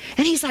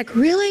 And he's like,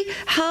 really?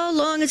 How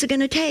long is it going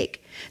to take?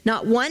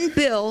 Not one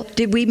bill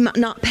did we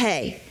not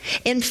pay.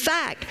 In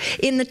fact,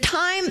 in the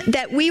time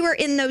that we were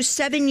in those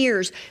 7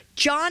 years,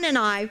 John and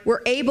I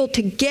were able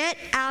to get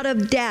out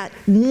of debt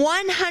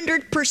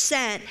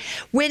 100%,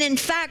 when in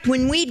fact,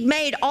 when we'd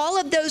made all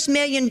of those $1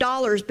 million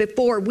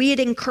before, we had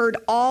incurred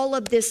all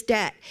of this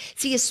debt.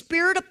 See, a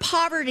spirit of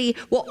poverty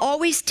will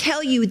always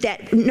tell you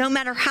that no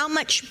matter how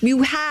much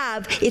you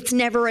have, it's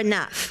never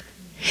enough.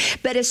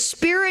 But a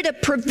spirit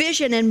of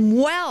provision and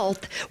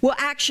wealth will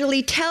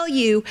actually tell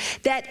you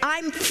that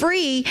I'm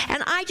free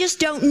and I just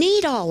don't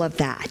need all of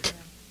that.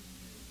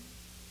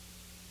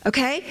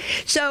 Okay?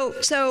 So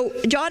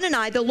John and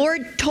I, the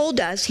Lord told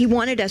us he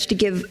wanted us to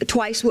give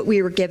twice what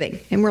we were giving.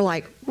 And we're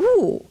like,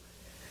 ooh,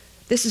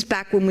 this is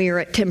back when we were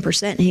at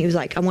 10%. And he was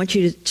like, I want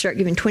you to start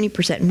giving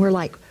 20%. And we're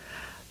like,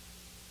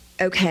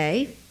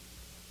 okay,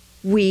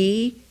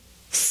 we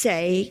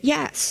say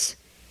yes.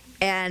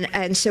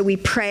 And so we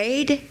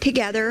prayed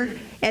together,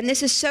 and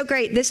this is so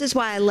great. This is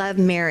why I love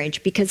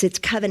marriage, because it's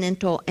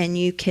covenantal and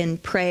you can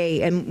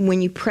pray. And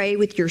when you pray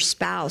with your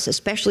spouse,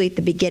 especially at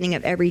the beginning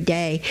of every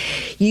day,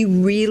 you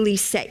really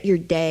set your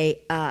day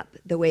up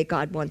the way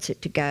God wants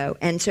it to go.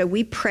 And so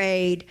we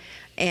prayed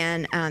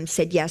and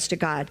said yes to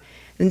God.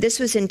 And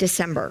this was in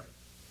December.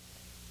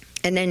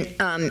 And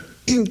then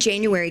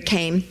January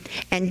came,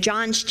 and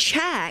John's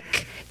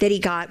check that he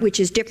got, which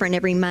is different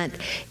every month,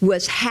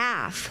 was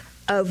half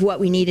of what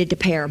we needed to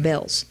pay our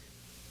bills.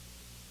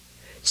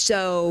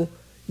 So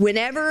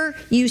whenever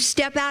you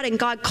step out and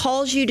God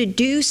calls you to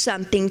do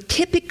something,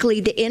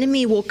 typically the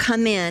enemy will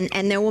come in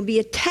and there will be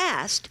a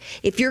test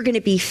if you're going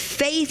to be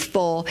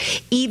faithful,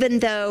 even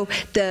though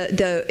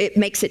it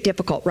makes it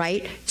difficult,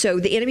 right? So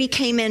the enemy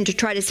came in to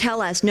try to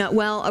tell us, no,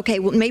 well, okay,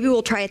 well, maybe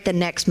we'll try it the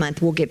next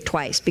month. We'll give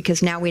twice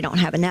because now we don't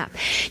have enough.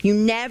 You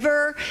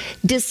never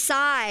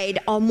decide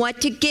on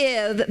what to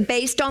give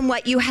based on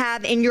what you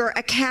have in your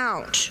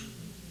account.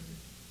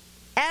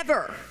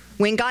 Ever.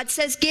 When God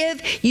says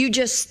give, you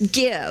just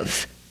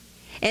give.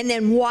 And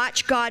then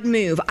watch God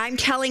move. I'm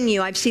telling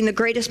you, I've seen the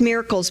greatest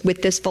miracles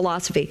with this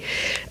philosophy,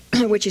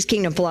 which is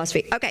kingdom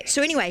philosophy. Okay,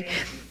 so anyway,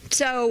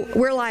 so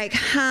we're like,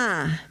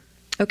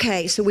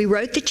 okay, so we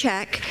wrote the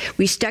check,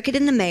 we stuck it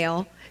in the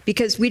mail,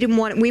 because we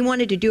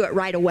wanted to do it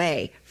right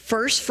away.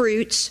 First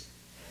fruits,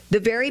 the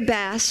very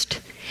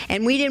best,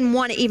 and we didn't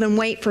want to even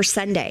wait for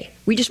Sunday.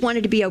 We just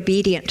wanted to be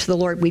obedient to the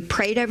Lord. We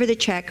prayed over the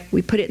check,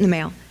 we put it in the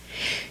mail.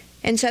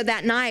 And so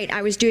that night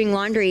I was doing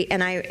laundry,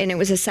 and it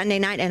was a Sunday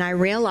night, and I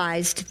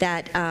realized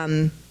that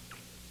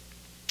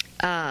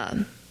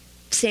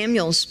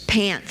Samuel's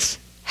pants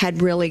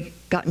had really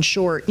gotten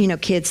short. You know,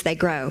 kids, they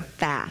grow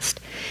fast.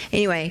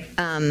 Anyway,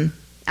 I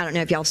don't know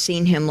if y'all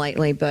seen him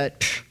lately,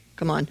 but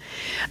come on.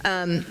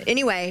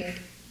 Anyway,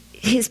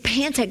 his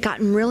pants had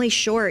gotten really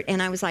short, and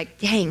I was like,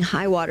 dang,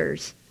 high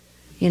waters,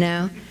 you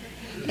know?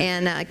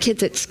 And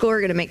kids at school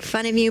are going to make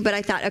fun of you, but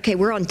I thought, okay,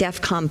 we're on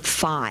DEFCON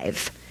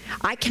 5.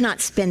 I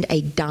cannot spend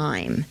a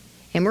dime,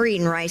 and we're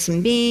eating rice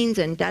and beans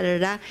and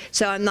da-da-da.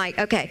 So I'm like,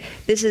 okay,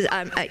 this is,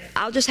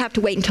 I'll just have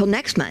to wait until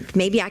next month.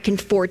 Maybe I can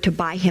afford to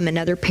buy him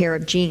another pair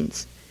of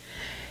jeans.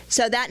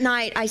 So that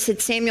night I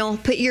said, Samuel,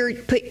 take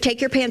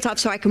your pants off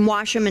so I can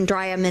wash them and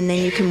dry them, and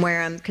then you can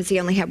wear them, because he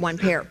only had one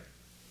pair.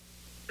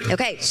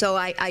 Okay, so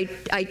I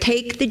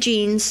take the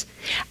jeans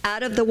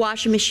out of the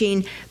washing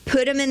machine,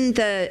 put them in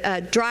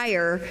the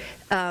dryer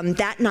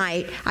that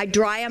night. I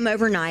dry them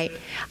overnight.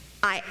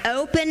 I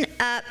open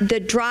up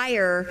the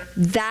dryer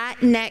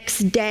that next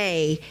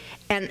day,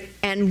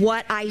 and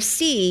what I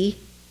see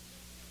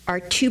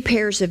are 2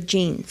 pairs of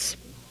jeans.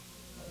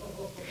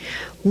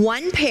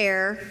 One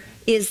pair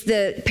is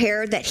the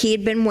pair that he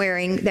had been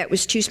wearing that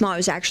was too small. It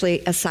was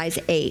actually a size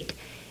 8.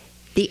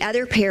 The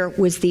other pair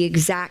was the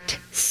exact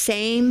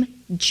same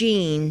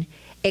jean,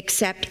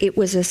 except it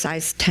was a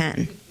size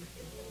 10.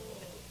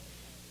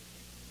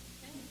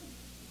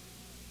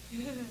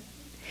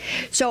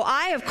 So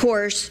I, of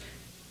course,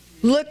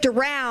 looked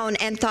around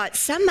and thought,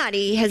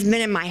 somebody has been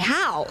in my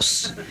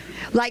house.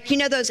 Like, you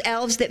know those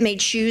elves that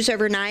made shoes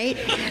overnight?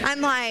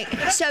 I'm like,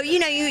 so, you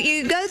know,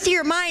 you go through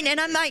your mind, and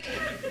I'm like,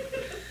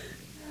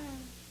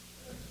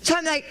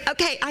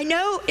 okay, I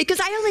know, because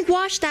I only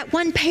washed that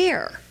one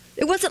pair.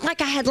 It wasn't like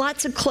I had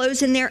lots of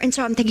clothes in there, and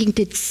so I'm thinking,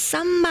 did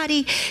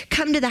somebody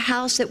come to the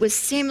house that was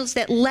Samuel's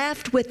that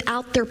left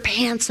without their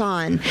pants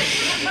on?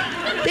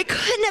 It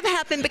couldn't have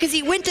happened, because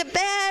he went to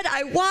bed,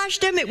 I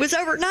washed him, it was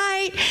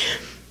overnight.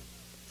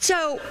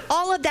 So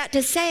all of that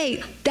to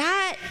say,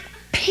 that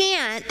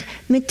can't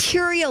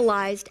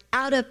materialize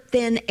out of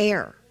thin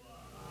air.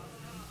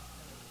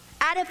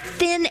 Out of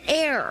thin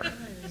air.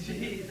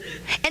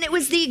 And it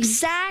was the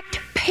exact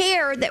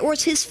pear that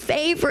was his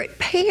favorite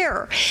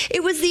pear.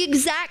 It was the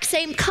exact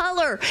same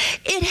color.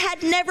 It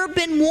had never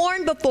been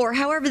worn before.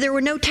 However, there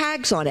were no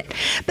tags on it.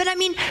 But I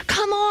mean,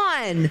 come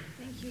on.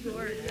 Thank you,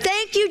 Lord.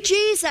 Thank you,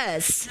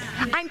 Jesus.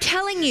 I'm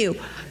telling you,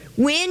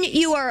 when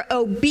you are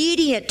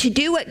obedient to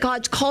do what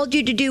God's called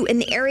you to do in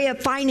the area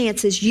of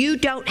finances, you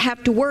don't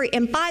have to worry.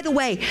 And by the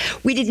way,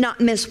 we did not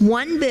miss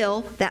one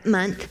bill that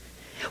month.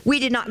 We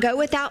did not go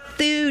without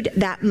food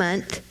that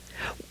month.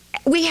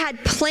 We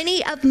had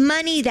plenty of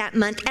money that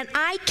month, and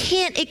I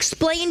can't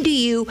explain to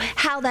you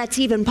how that's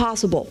even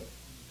possible,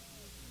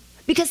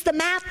 because the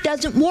math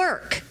doesn't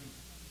work.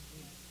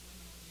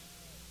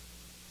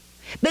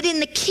 But in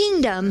the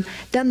kingdom,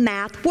 the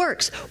math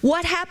works.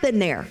 What happened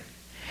there?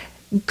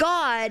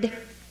 God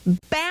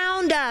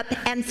bound up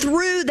and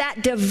threw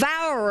that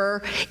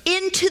devourer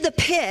into the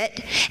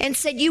pit and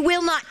said, you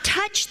will not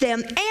touch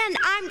them, and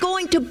I'm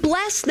going to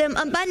bless them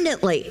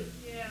abundantly.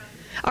 Yeah.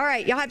 All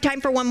right, y'all have time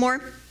for one more?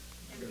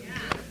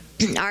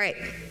 All right.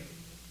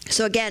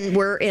 So again,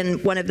 we're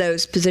in one of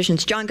those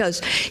positions. John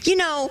goes, I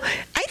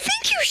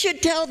think you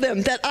should tell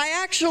them that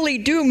I actually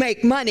do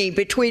make money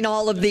between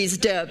all of these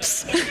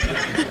dips.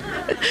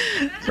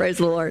 Praise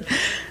the Lord.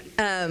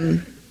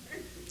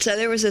 So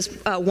there was this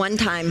one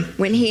time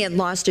when he had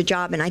lost a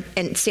job,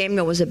 and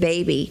Samuel was a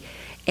baby,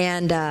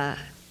 and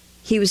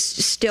he was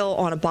still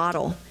on a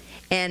bottle.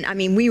 And I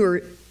mean, we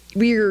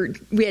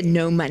had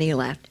no money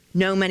left.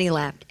 No money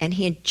left. And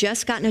he had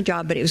just gotten a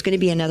job, but it was going to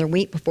be another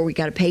week before we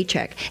got a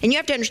paycheck. And you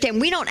have to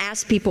understand, we don't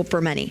ask people for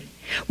money.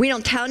 We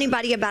don't tell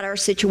anybody about our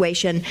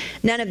situation.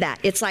 None of that.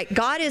 It's like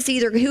God is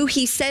either who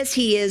he says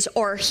he is,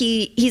 or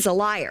he's a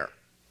liar.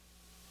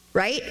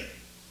 Right?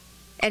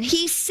 And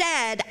he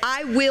said,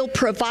 I will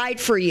provide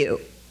for you.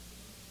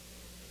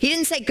 He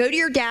didn't say, go to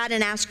your dad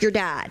and ask your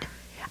dad.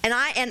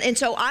 And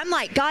so I'm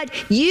like, God,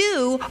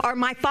 you are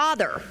my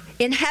Father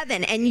in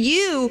heaven, and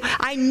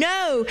I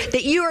know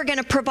that you are going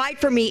to provide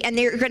for me, and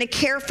you're going to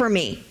care for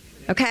me.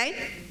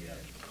 Okay?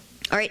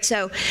 All right,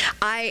 so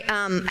I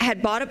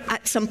had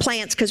bought some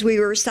plants because we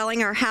were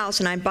selling our house,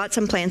 and I bought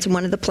some plants, and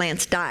one of the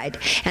plants died.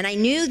 And I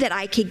knew that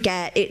I could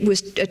it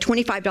was a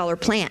 $25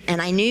 plant,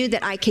 and I knew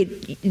that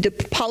the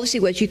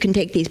policy was you can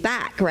take these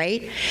back,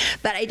 right?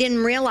 But I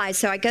didn't realize,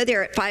 so I go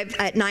there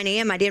at 9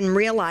 a.m., I didn't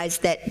realize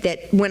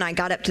that when I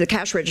got up to the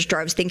cash register,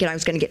 I was thinking I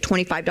was going to get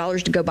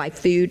 $25 to go buy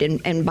food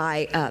and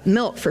buy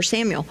milk for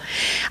Samuel.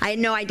 I had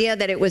no idea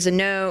that it was a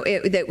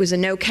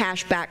no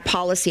cash back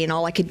policy, and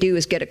all I could do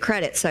was get a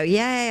credit. So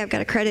yay, I've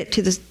got a credit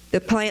to the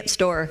plant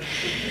store.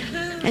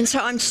 And so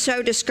I'm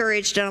so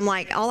discouraged, and I'm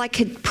like, all I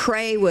could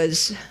pray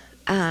was,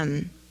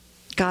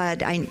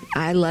 God,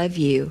 I love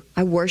you,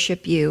 I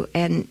worship you,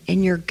 and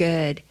you're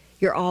good,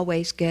 you're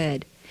always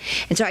good.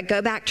 And so I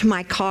go back to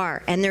my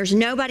car, and there's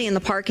nobody in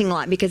the parking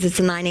lot because it's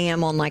 9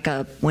 a.m. on like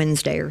a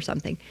Wednesday or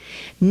something.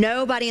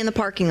 Nobody in the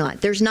parking lot.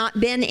 There's not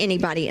been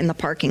anybody in the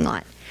parking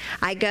lot.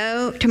 I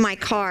go to my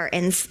car,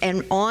 and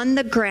on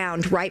the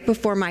ground right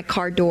before my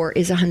car door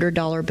is a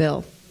 $100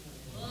 bill.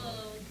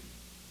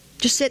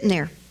 Just sitting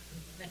there.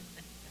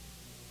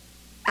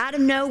 Out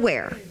of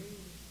nowhere.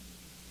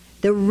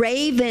 The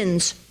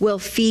ravens will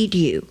feed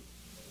you.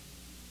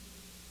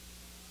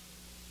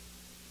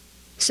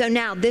 So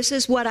now this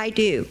is what I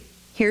do.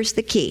 Here's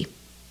the key.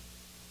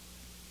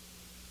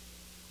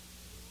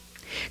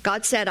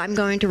 God said, I'm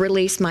going to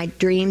release my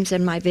dreams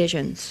and my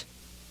visions.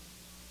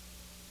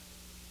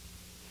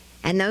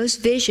 And those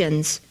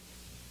visions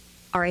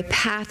are a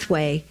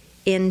pathway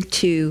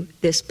into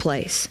this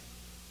place.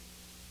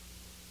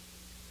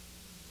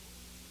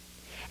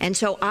 And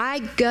so I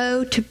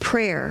go to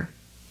prayer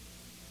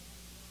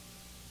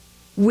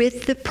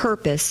with the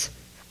purpose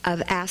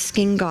of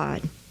asking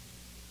God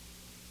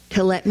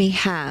to let me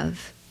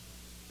have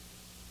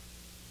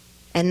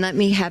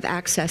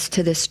access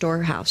to this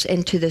storehouse,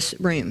 into this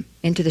room,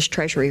 into this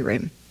treasury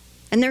room.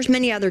 And there's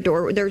many other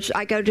doors.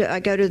 I go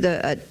to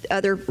the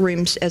other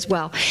rooms as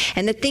well.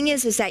 And the thing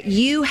is that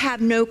you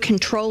have no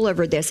control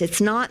over this. It's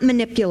not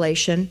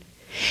manipulation.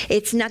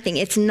 It's nothing.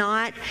 It's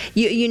not,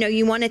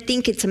 you want to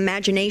think it's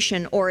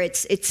imagination or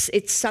it's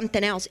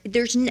something else.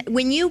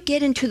 When you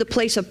get into the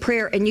place of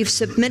prayer and you've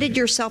submitted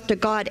yourself to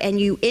God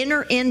and you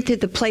enter into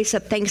the place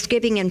of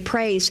thanksgiving and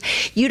praise,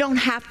 you don't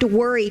have to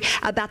worry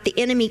about the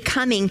enemy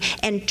coming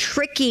and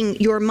tricking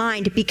your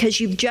mind,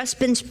 because you've just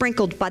been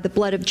sprinkled by the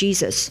blood of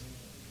Jesus.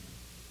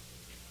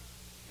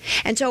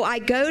 And so I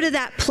go to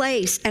that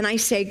place and I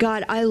say,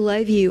 God, I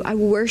love you. I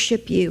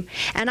worship you.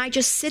 And I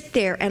just sit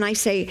there and I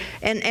say,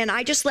 and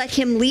I just let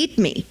him lead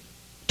me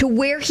to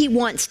where he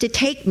wants to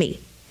take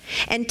me.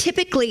 And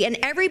typically, and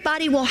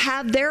everybody will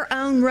have their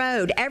own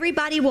road.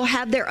 Everybody will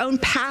have their own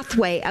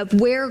pathway of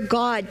where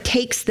God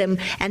takes them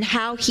and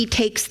how he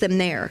takes them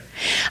there.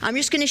 I'm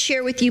just going to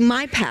share with you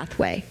my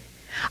pathway.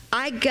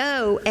 I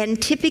go, and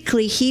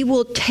typically he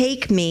will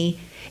take me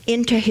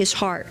into his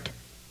heart.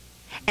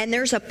 And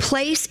there's a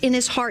place in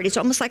his heart. It's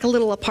almost like a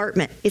little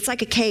apartment. It's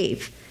like a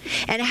cave.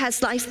 And it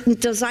has like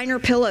designer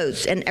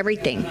pillows and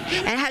everything.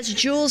 And it has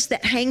jewels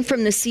that hang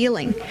from the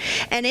ceiling.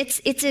 And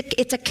it's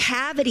a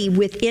cavity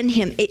within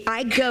him.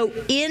 I go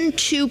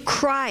into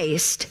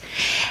Christ,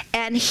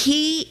 and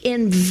he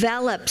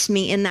envelops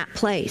me in that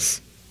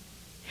place.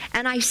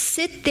 And I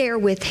sit there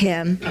with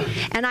him,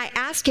 and I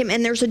ask him,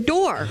 and there's a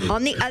door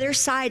on the other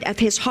side of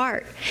his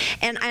heart.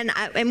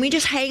 And we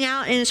just hang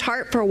out in his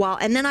heart for a while.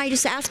 And then I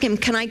just ask him,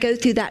 can I go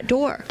through that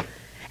door?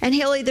 And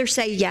he'll either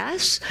say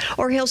yes,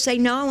 or he'll say,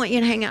 no, I want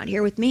you to hang out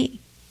here with me.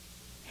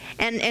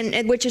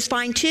 And which is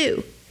fine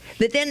too.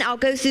 But then I'll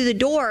go through the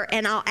door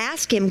and I'll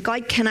ask him,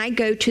 God, can I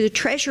go to the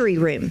treasury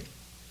room?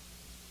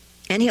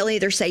 And he'll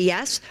either say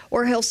yes,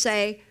 or he'll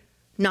say,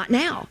 not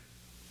now.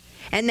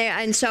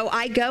 And so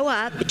I go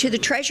up to the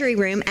treasury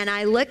room and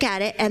I look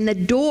at it, and the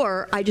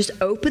door, I just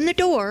open the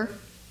door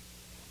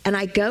and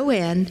I go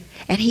in,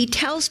 and he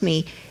tells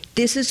me,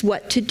 this is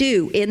what to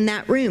do in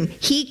that room.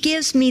 He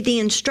gives me the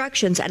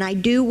instructions, and I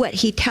do what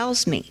he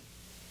tells me.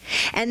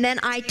 And then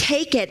I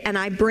take it and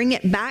I bring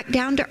it back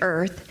down to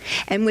earth,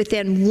 and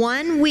within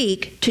 1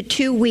 week to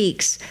 2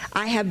 weeks,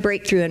 I have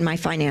breakthrough in my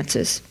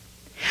finances.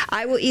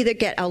 I will either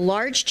get a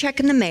large check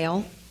in the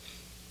mail,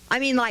 I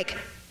mean like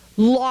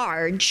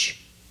large,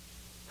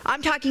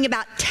 I'm talking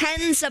about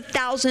tens of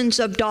thousands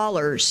of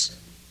dollars,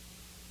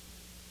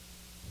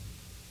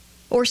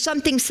 or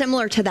something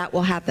similar to that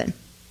will happen.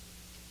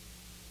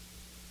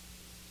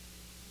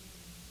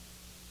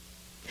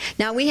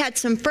 Now, we had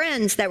some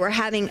friends that were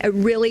having a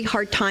really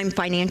hard time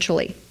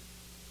financially.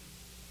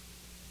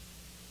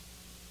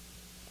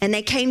 And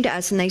they came to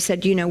us and they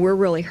said, you know, we're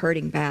really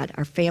hurting bad.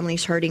 Our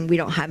family's hurting. We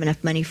don't have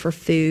enough money for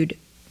food.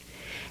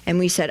 And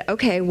we said,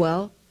 okay,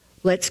 well,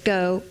 let's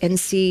go and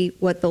see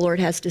what the Lord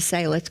has to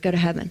say. Let's go to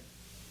heaven.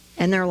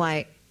 And they're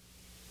like,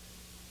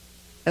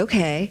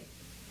 okay.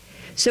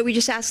 So we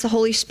just asked the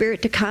Holy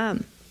Spirit to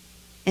come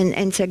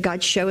and said,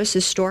 God, show us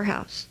his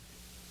storehouse.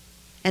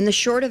 And the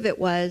short of it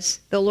was,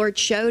 the Lord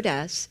showed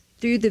us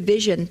through the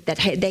vision that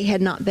they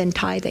had not been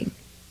tithing.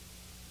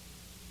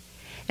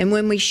 And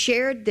when we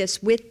shared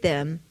this with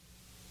them,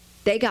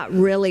 they got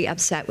really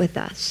upset with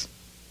us.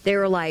 They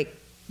were like,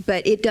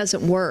 but it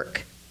doesn't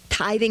work.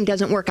 Tithing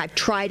doesn't work. I've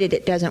tried it.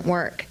 It doesn't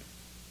work.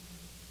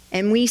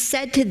 And we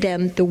said to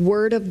them, the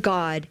word of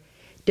God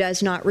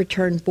does not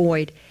return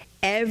void.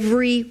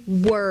 Every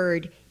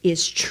word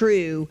is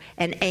true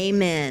and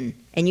amen.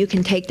 And you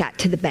can take that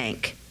to the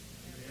bank.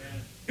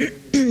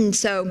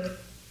 So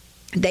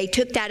they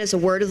took that as a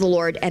word of the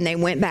Lord, and they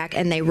went back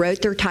and they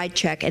wrote their tithe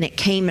check, and it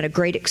came at a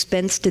great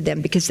expense to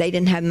them because they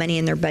didn't have money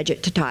in their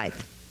budget to tithe.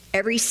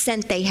 Every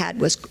cent they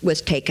had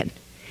was taken.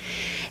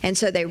 And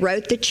so they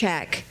wrote the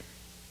check,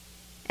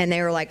 and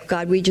they were like,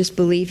 God, we just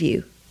believe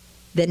you.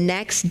 The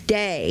next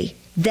day,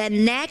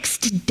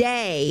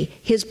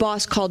 his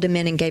boss called him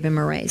in and gave him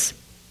a raise.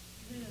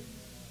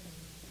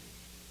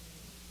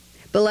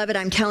 Beloved,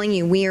 I'm telling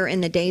you, we are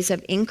in the days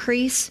of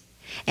increase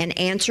and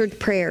answered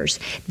prayers.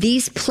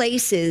 These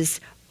places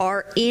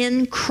are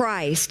in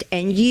Christ,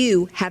 and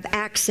you have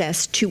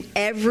access to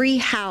every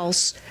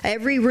house,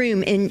 every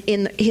room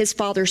in his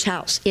Father's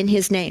house, in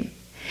his name.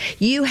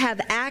 You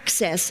have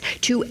access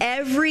to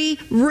every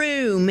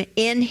room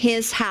in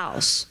his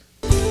house.